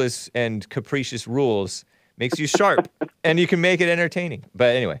ridiculous and capricious rules. Makes you sharp, and you can make it entertaining.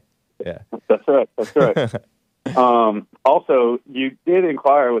 But anyway. Yeah, that's right. Also, you did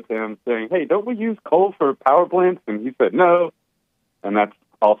inquire with him saying, hey, don't we use coal for power plants? And he said no. And that's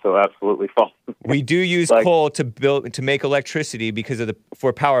also absolutely false. We do use coal to make electricity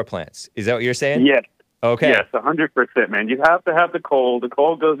for power plants. Is that what you're saying? Yes. Okay. Yes, 100%, man. You have to have the coal. The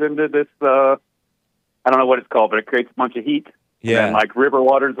coal goes into this, I don't know what it's called, but it creates a bunch of heat. Yeah. And like river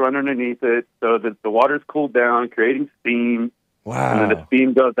waters run underneath it, so that the water's cooled down, creating steam. Wow. And then the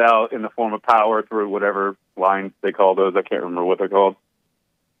steam goes out in the form of power through whatever lines they call those. I can't remember what they're called.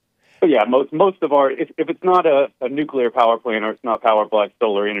 But yeah, most of our, if it's not a nuclear power plant or it's not powered by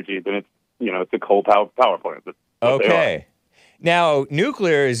solar energy, then it's, it's a coal power plant. That's what they are. Now,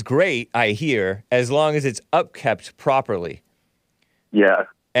 nuclear is great, I hear, as long as it's upkept properly. Yeah.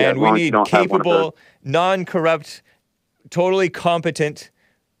 And we need capable, non-corrupt, totally competent,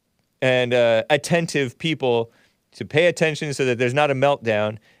 and attentive people to pay attention so that there's not a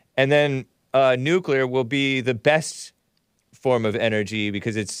meltdown. And then nuclear will be the best form of energy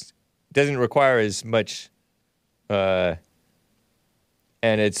because it doesn't require as much, and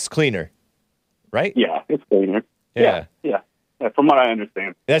it's cleaner, right? Yeah, it's cleaner. Yeah. From what I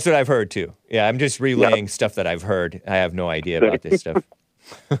understand. That's what I've heard, too. Yeah, I'm just relaying stuff that I've heard. I have no idea about this stuff.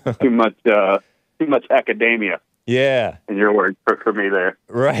 Too much academia. Yeah. In your words, for me there.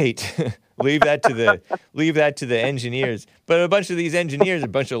 Right. leave that to the engineers. But a bunch of these engineers are a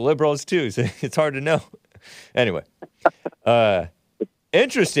bunch of liberals, too, so it's hard to know. Anyway.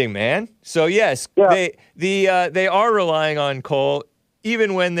 Interesting, man. So, yes, they are relying on coal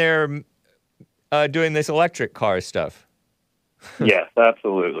even when they're doing this electric car stuff. Yes,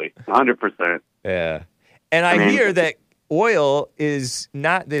 absolutely. 100%. Yeah. And I hear that oil is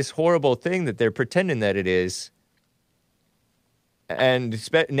not this horrible thing that they're pretending that it is. And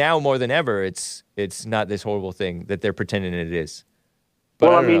now more than ever, it's not this horrible thing that they're pretending it is.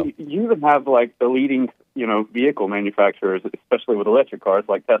 But you even have like the leading, vehicle manufacturers, especially with electric cars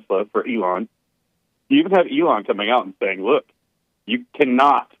like Tesla for Elon. You even have Elon coming out and saying, look, you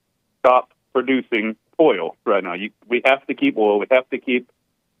cannot stop producing oil right now. We have to keep oil. We have to keep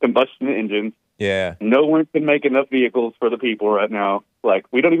combustion engines. Yeah. No one can make enough vehicles for the people right now. Like,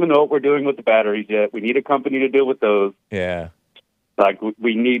 we don't even know what we're doing with the batteries yet. We need a company to deal with those. Yeah. Like,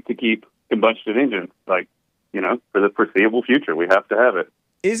 we need to keep combustion engines, like, for the foreseeable future. We have to have it.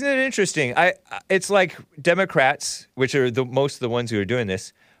 Isn't it interesting? It's like Democrats, which are most of the ones who are doing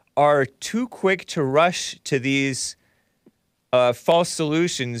this, are too quick to rush to these false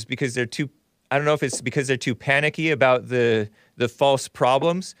solutions because they're too, I don't know if it's because they're too panicky about the false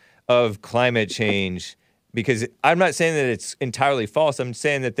problems of climate change, because I'm not saying that it's entirely false. I'm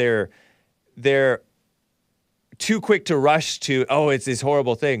saying that they're too quick to rush to, it's this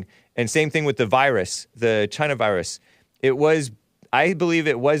horrible thing. And same thing with the virus, the China virus. I believe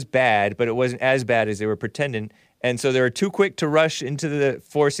it was bad, but it wasn't as bad as they were pretending. And so they were too quick to rush into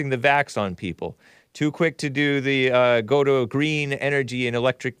forcing the vax on people. Too quick to do go to green energy and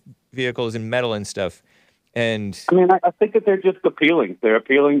electric vehicles and metal and stuff. And I think that they're just appealing. They're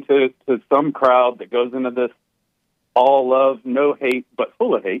appealing to some crowd that goes into this all love, no hate, but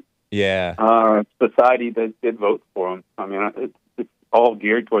full of hate. Yeah. Society that did vote for them. It's all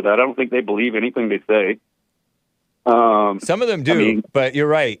geared toward that. I don't think they believe anything they say. Some of them do, but you're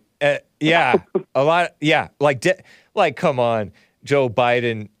right. Yeah, a lot. Yeah, like come on, Joe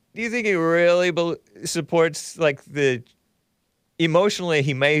Biden. Do you think he really supports emotionally?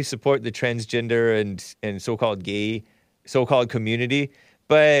 He may support the transgender and so-called gay, so-called community,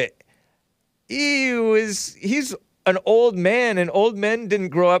 but he's an old man, and old men didn't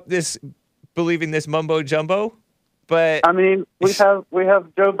grow up believing this mumbo jumbo. But we have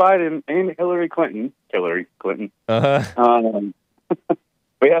Joe Biden and Hillary Clinton. Uh-huh.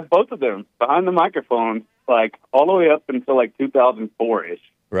 We have both of them behind the microphone, all the way up until 2004-ish.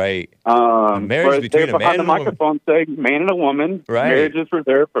 Right. Marriage between a man behind and the a woman. microphone saying man and a woman. Right. Marriage is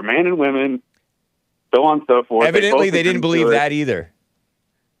reserved for man and women. So on and so forth. Evidently, they didn't believe that either.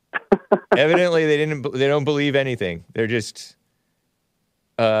 Evidently, they don't believe anything. They're just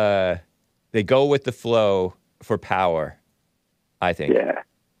they go with the flow for power, I think.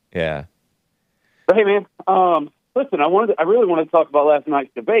 Yeah. But hey, man, listen, I really want to talk about last night's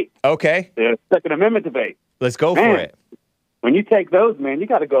debate. Okay. The Second Amendment debate. Let's go for it. When you take those, man, you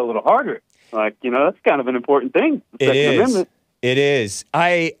got to go a little harder. That's kind of an important thing. The Second Amendment. It is.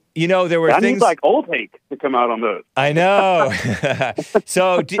 There were things need old hate to come out on those. I know.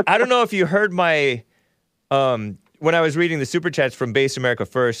 So I don't know if you heard my when I was reading the super chats from Base America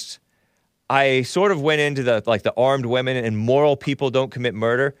First. I sort of went into the armed women and moral people don't commit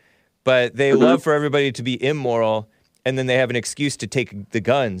murder, but they love for everybody to be immoral, and then they have an excuse to take the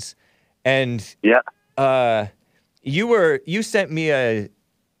guns. And you sent me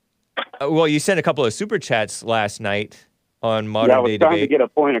you sent a couple of super chats last night on modern day debate. I was trying to get a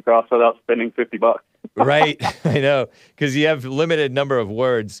point across without spending $50. Right, I know, because you have limited number of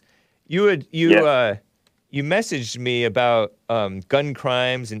words. You messaged me about gun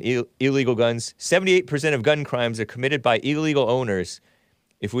crimes and illegal guns. 78% of gun crimes are committed by illegal owners.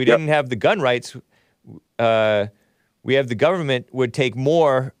 If we didn't have the gun rights, we have the government would take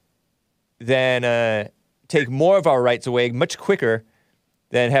more of our rights away much quicker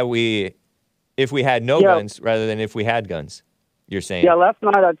than if we had no guns rather than if we had guns. You're saying? Yeah, last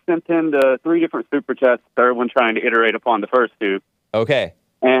night I sent in 3 different super chats, third one trying to iterate upon the first 2. Okay.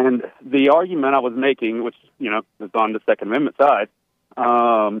 And the argument I was making, which, is on the Second Amendment side,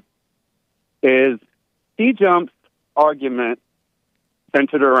 is T-Jump's argument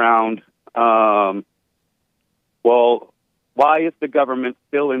centered around, well, why is the government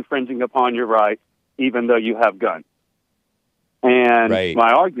still infringing upon your rights even though you have guns? And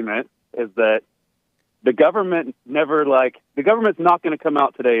my argument is that the government's not going to come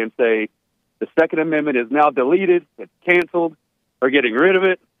out today and say the Second Amendment is now deleted, it's canceled, or getting rid of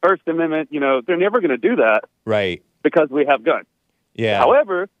it. First Amendment, they're never going to do that. Right. Because we have guns. Yeah.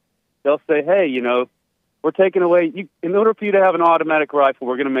 However, they'll say, hey, we're taking away, in order for you to have an automatic rifle,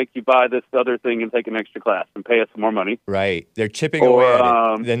 we're going to make you buy this other thing and take an extra class and pay us some more money. Right. They're chipping away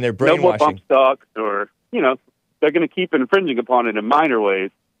at it. Then they're brainwashing. No more bump stocks, or, they're going to keep infringing upon it in minor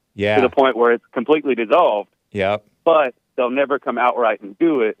ways. Yeah. To the point where it's completely dissolved. Yep. But they'll never come outright and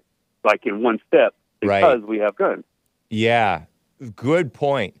do it, like in one step, because we have guns. Yeah. Good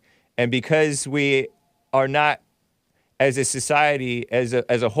point. And because we are not, as a society, as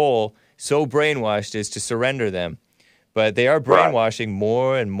a whole, so brainwashed as to surrender them. But they are brainwashing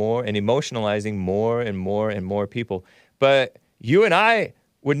more and more and emotionalizing more and more and more people. But you and I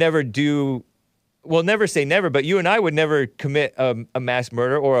would never do... We'll never say never, but you and I would never commit a mass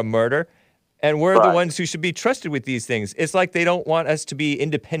murder or a murder, and we're the ones who should be trusted with these things. It's like they don't want us to be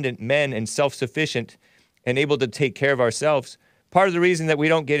independent men and self-sufficient and able to take care of ourselves. Part of the reason that we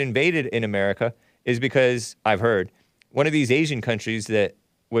don't get invaded in America is because, I've heard, one of these Asian countries that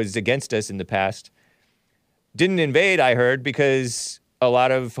was against us in the past didn't invade, I heard, because a lot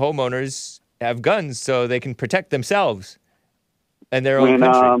of homeowners have guns so they can protect themselves and their own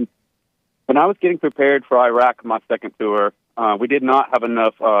country. When I was getting prepared for Iraq, my second tour, we did not have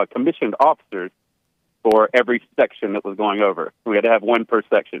enough commissioned officers for every section that was going over. We had to have one per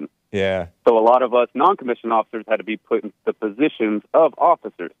section. Yeah. So a lot of us non-commissioned officers had to be put in the positions of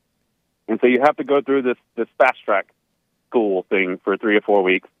officers. And so you have to go through this fast-track school thing for 3 or 4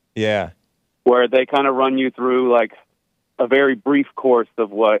 weeks. Yeah. Where they kind of run you through, like, a very brief course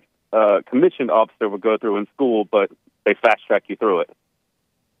of what a commissioned officer would go through in school, but they fast-track you through it.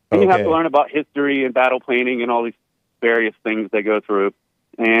 And you have to learn about history and battle planning and all these various things they go through.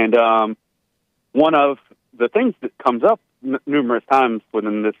 And one of the things that comes up numerous times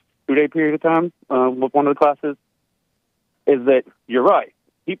within this 2-day period of time with one of the classes is that you're right.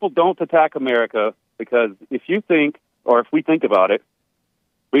 People don't attack America because if we think about it,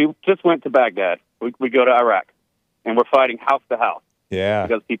 we just went to Baghdad. We go to Iraq, and we're fighting house to house. Yeah.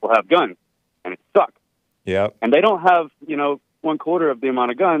 Because people have guns, and it sucks. Yep. And they don't have, 1/4 of the amount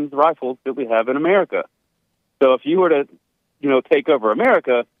of guns, rifles that we have in America. So if you were to, take over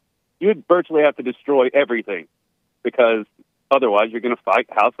America, you'd virtually have to destroy everything because otherwise you're going to fight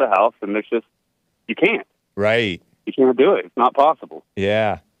house to house, and you can't. Right. You can't do it. It's not possible.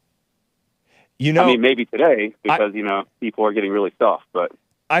 Yeah. Maybe today because, people are getting really soft, but.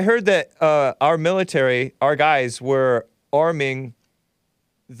 I heard that our military, our guys were arming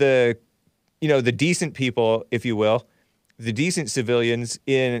the decent people, if you will, the decent civilians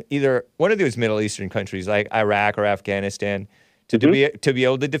in either one of those Middle Eastern countries like Iraq or Afghanistan to be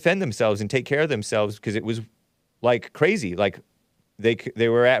able to defend themselves and take care of themselves because it was like crazy, like they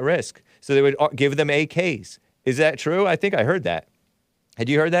were at risk. So they would give them AKs. Is that true? I think I heard that. Had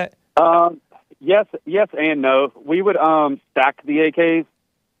you heard that? Yes and no. We would stack the AKs,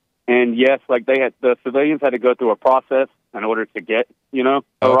 and yes, like the civilians had to go through a process in order to get a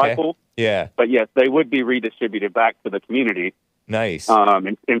rifle. Yeah. But yes, they would be redistributed back to the community. Nice.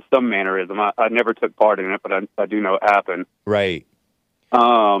 In some mannerism. I never took part in it, but I do know it happened. Right.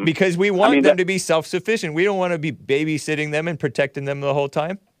 Because we want them to be self-sufficient. We don't want to be babysitting them and protecting them the whole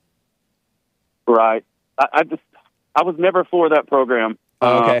time. Right. I was never for that program.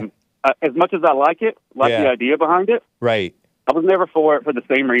 Okay. As much as I like it, the idea behind it. Right. I was never for it for the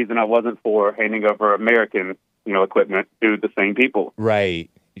same reason I wasn't for handing over American, equipment to the same people. Right.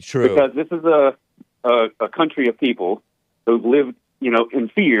 True. Because this is a country of people who've lived, in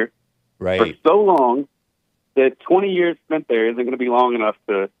fear for so long that 20 years spent there isn't going to be long enough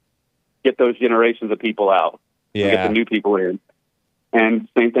to get those generations of people out. and get the new people in. And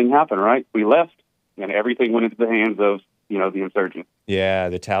same thing happened, right? We left, and everything went into the hands of, the insurgents. Yeah,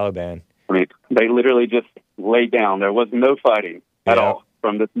 the Taliban. I mean, they literally just laid down. There was no fighting at all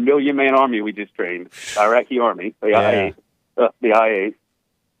from this 1 million-man army we just trained, Iraqi army, the IA.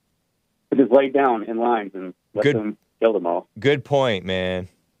 They just laid down in lines and let them kill them all. Good point, man.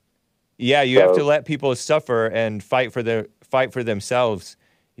 Yeah, you have to let people suffer and fight for themselves.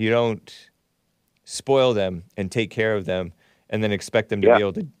 You don't spoil them and take care of them and then expect them to be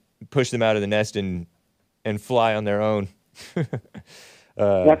able to push them out of the nest and fly on their own.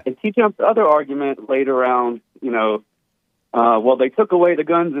 And he jumped the other argument later around, well, they took away the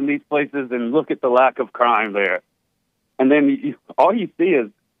guns in these places and look at the lack of crime there. And then all you see is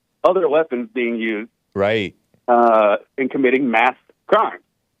other weapons being used, right, in committing mass crime.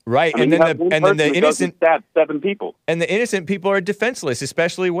 Right, I mean, and then the innocent stabbed 7 people, and the innocent people are defenseless,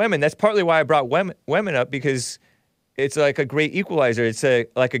 especially women. That's partly why I brought women up, because it's like a great equalizer. It's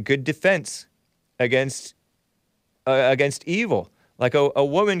like a good defense against evil. Like a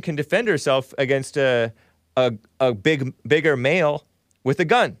woman can defend herself against a bigger male with a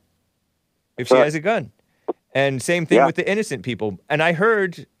gun if she has a gun, and same thing with the innocent people. And I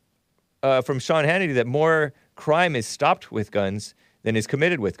heard from Sean Hannity that more crime is stopped with guns than is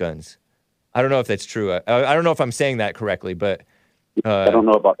committed with guns. I don't know if that's true. I don't know if I'm saying that correctly, but I don't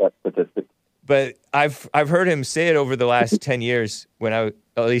know about that statistic. But I've heard him say it over the last 10 years. At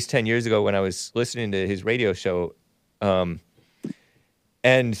least 10 years ago, when I was listening to his radio show, and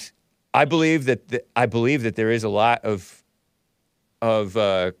I believe that there is a lot of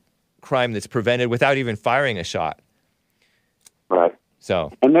crime that's prevented without even firing a shot. Right.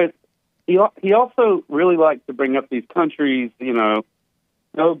 So, and he also really likes to bring up these countries,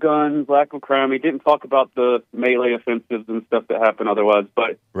 no guns, lack of crime. He didn't talk about the melee offensives and stuff that happen otherwise.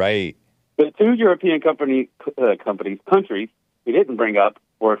 But right, the 2 European countries he didn't bring up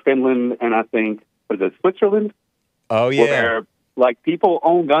were Finland and I think was it Switzerland? Oh yeah, where like people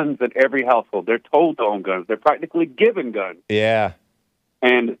own guns in every household. They're told to own guns. They're practically given guns. Yeah,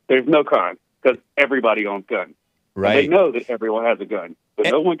 and there's no crime because everybody owns guns. Right, and they know that everyone has a gun, but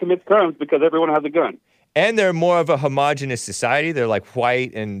no one commits crimes because everyone has a gun. And they're more of a homogenous society. They're like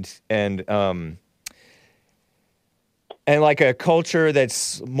white and like a culture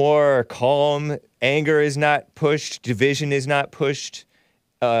that's more calm. Anger is not pushed. Division is not pushed.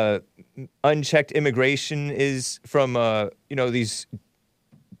 Unchecked immigration is from these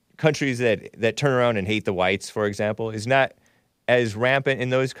countries that turn around and hate the whites, for example, is not as rampant in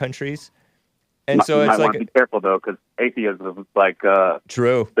those countries. And so it's like, be careful though, because atheism is like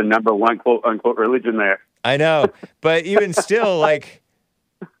true, the number one quote unquote religion there. I know, but even still, like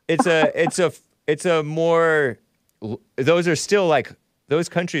it's a more. Those are still like those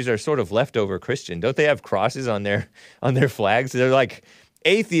countries are sort of leftover Christian. Don't they have crosses on their flags? They're like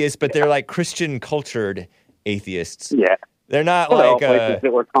atheists, but they're like Christian cultured atheists. Yeah, they're not all like places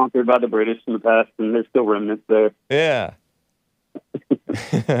that were conquered by the British in the past, and there's still remnants there. Yeah,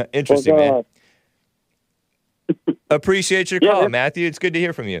 interesting, man. Appreciate your call, Matthew. It's good to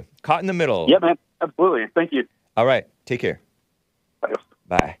hear from you. Caught in the middle. Yeah, man. Absolutely. Thank you. All right. Take care. Bye.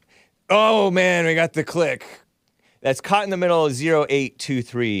 Bye. Oh, man. We got the click. That's Caught in the Middle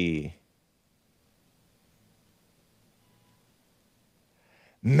 0823.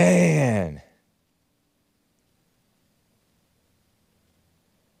 Man.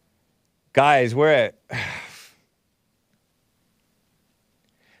 Guys, we're at...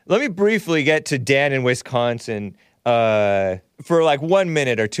 Let me briefly get to Dan in Wisconsin for like 1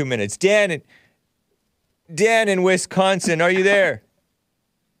 minute or 2 minutes. Dan in Wisconsin, are you there?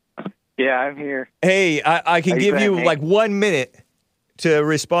 Yeah, I'm here. Hey, I can give you like 1 minute to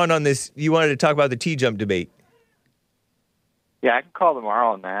respond on this. You wanted to talk about the T-jump debate. Yeah, I can call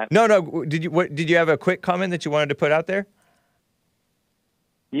tomorrow on that. No. Did you have a quick comment that you wanted to put out there?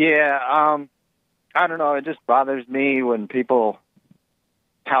 Yeah, I don't know. It just bothers me when people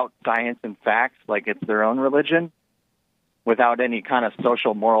tout science and facts like it's their own religion without any kind of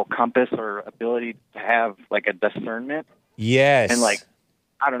social moral compass or ability to have like a discernment. Yes. And like,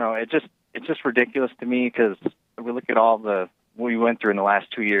 I don't know, it's just ridiculous to me because we look at all what we went through in the last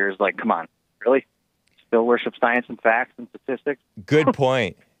 2 years, like, come on, really? Still worship science and facts and statistics? Good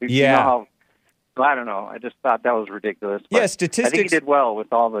point. Yeah. You know how, I don't know. I just thought that was ridiculous. Yeah, statistics. I think he did well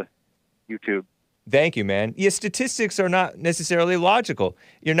with all the YouTube. Thank you, man. Yeah, statistics are not necessarily logical.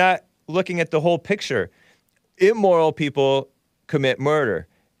 You're not looking at the whole picture. Immoral people commit murder.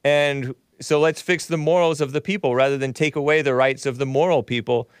 And so let's fix the morals of the people rather than take away the rights of the moral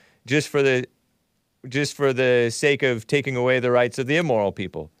people just for the sake of taking away the rights of the immoral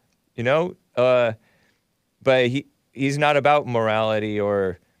people. You know? but he's not about morality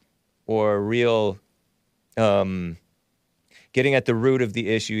or real getting at the root of the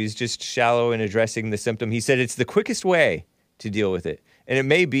issue. He's just shallow in addressing the symptom. He said it's the quickest way to deal with it. And it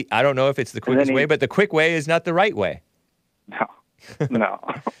may be, I don't know if it's the quickest way, but the quick way is not the right way. No.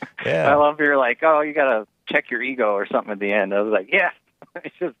 Yeah. I love you're like, oh, you got to check your ego or something at the end. I was like, yeah,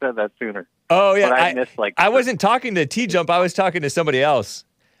 I should have said that sooner. Oh, yeah. But I wasn't talking to T-Jump. I was talking to somebody else.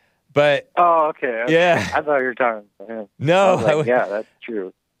 But oh, okay. Yeah. I thought you were talking to him. No. Yeah, that's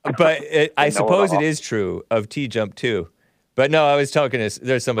true. But I suppose it is true of T-Jump, too. But no, I was talking to,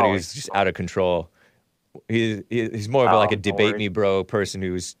 there's somebody who's just out of control. He's more of like a debate me bro person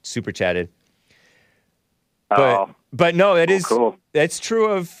who's super chatted. But no, it is cool. That's true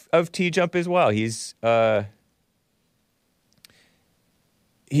of T-Jump as well. He's I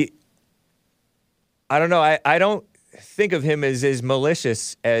don't know. I don't think of him as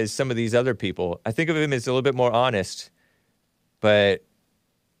malicious as some of these other people. I think of him as a little bit more honest, but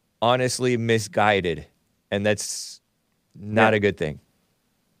honestly misguided, and that's not a good thing.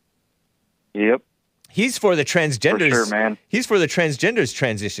 Yep. He's for the transgenders. For sure, man. He's for the transgenders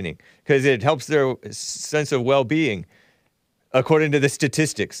transitioning because it helps their sense of well-being, according to the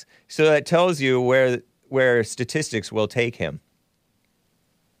statistics. So that tells you where statistics will take him.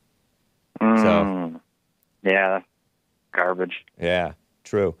 So, yeah, garbage. Yeah,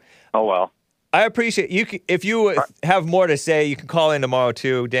 true. Oh well. I appreciate you. If you have more to say, you can call in tomorrow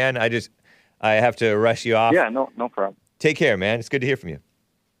too, Dan. I have to rush you off. Yeah, no problem. Take care, man. It's good to hear from you.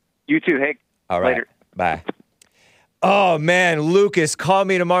 You too, Hank. All right. Later. Bye. Oh, man, Lucas, call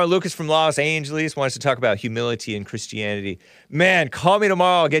me tomorrow. Lucas from Los Angeles wants to talk about humility and Christianity. Man, call me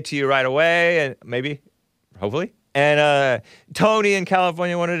tomorrow. I'll get to you right away, and maybe, hopefully. And Tony in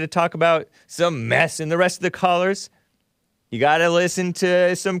California wanted to talk about some mess, and the rest of the callers, you got to listen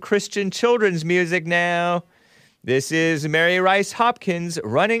to some Christian children's music now. This is Mary Rice Hopkins,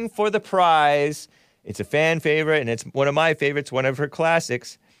 Running for the Prize. It's a fan favorite, and it's one of my favorites, one of her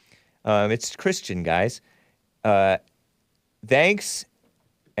classics. It's Christian, guys. Thanks,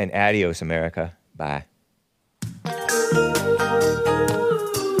 and adios, America. Bye.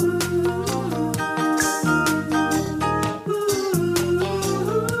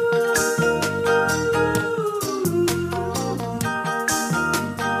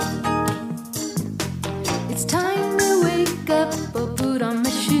 It's time to wake up or put on my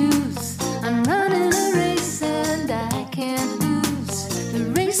shoes. I'm running a race and I can't lose. The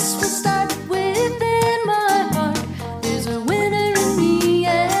race will start within my heart. There's a winner in me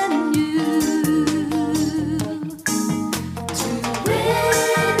and you. To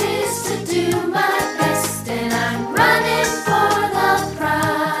win is to do my best, and I'm running for the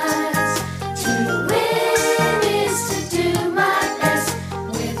prize. To win is to do my best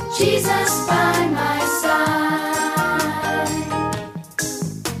with Jesus by my side.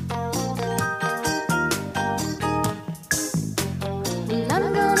 Well, I'm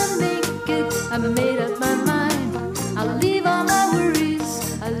gonna make it. I made